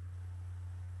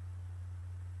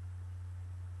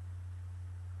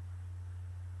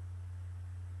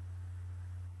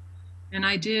 And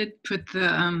I did put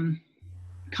the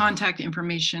contact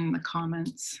information in the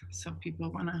comments, so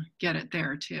people want to get it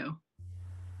there too.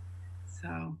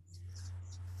 So,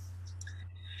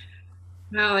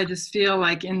 well, I just feel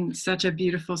like in such a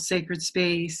beautiful sacred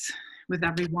space with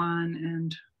everyone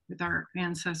and with our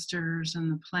ancestors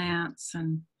and the plants,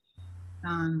 and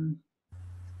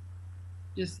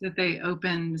just that they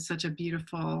open such a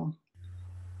beautiful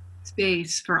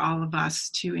space for all of us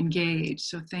to engage.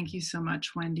 So thank you so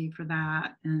much, Wendy, for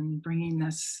that, and bringing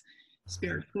this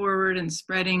spirit forward and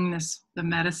spreading the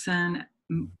medicine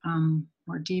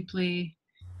more deeply,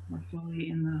 more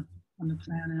fully on the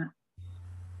planet.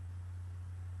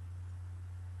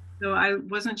 So I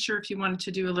wasn't sure if you wanted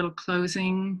to do a little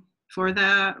closing for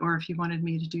that, or if you wanted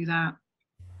me to do that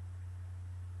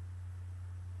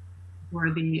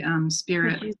for the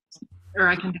spirit, or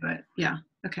I can do it. Yeah.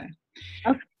 Okay.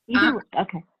 Okay.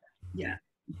 Yeah.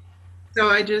 So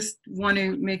I just want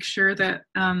to make sure that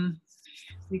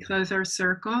we close our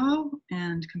circle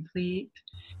and complete.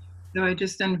 So I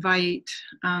just invite,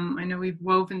 I know we've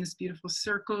woven this beautiful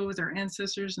circle with our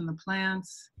ancestors and the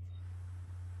plants,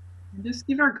 and just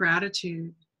give our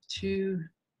gratitude to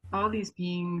all these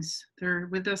beings that are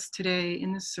with us today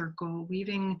in this circle,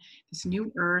 weaving this new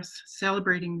earth,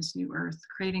 celebrating this new earth,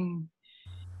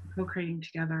 co-creating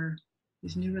together.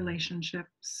 these new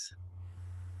relationships,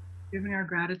 giving our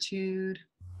gratitude.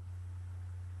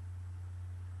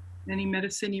 Any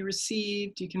medicine you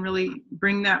received, you can really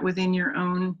bring that within your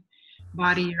own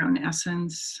body, your own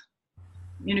essence,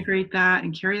 integrate that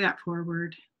and carry that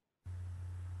forward.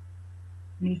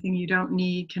 Anything you don't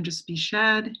need can just be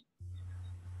shed,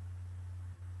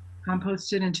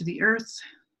 composted into the earth,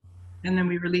 and then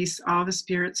we release all the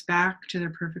spirits back to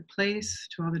their perfect place,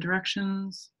 to all the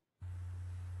directions,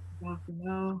 above,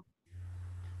 below.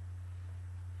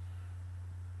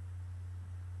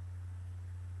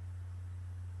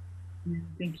 And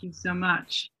thank you so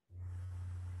much.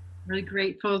 Really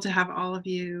grateful to have all of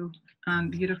you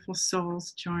beautiful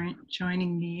souls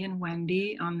joining me and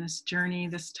Wendy on this journey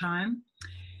this time.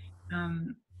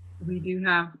 We do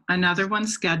have another one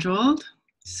scheduled.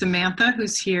 Samantha,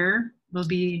 who's here, will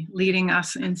be leading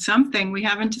us in something. We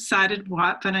haven't decided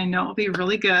what, but I know it'll be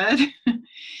really good.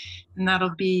 And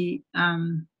that'll be, I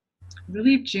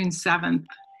believe, June 7th.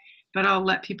 But I'll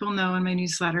let people know in my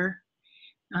newsletter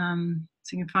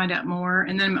so you can find out more.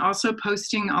 And then I'm also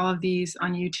posting all of these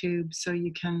on YouTube so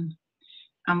you can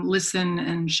listen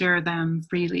and share them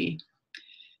freely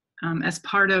as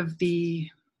part of the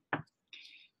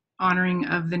honoring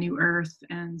of the new earth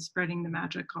and spreading the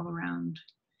magic all around.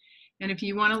 And if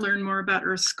you want to learn more about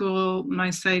Earth School, my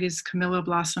site is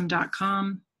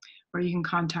camillablossom.com, or you can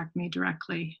contact me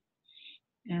directly.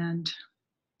 And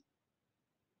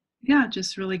yeah,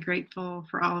 just really grateful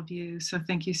for all of you. So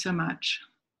thank you so much.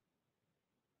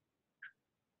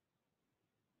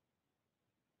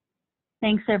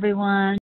 Thanks, everyone.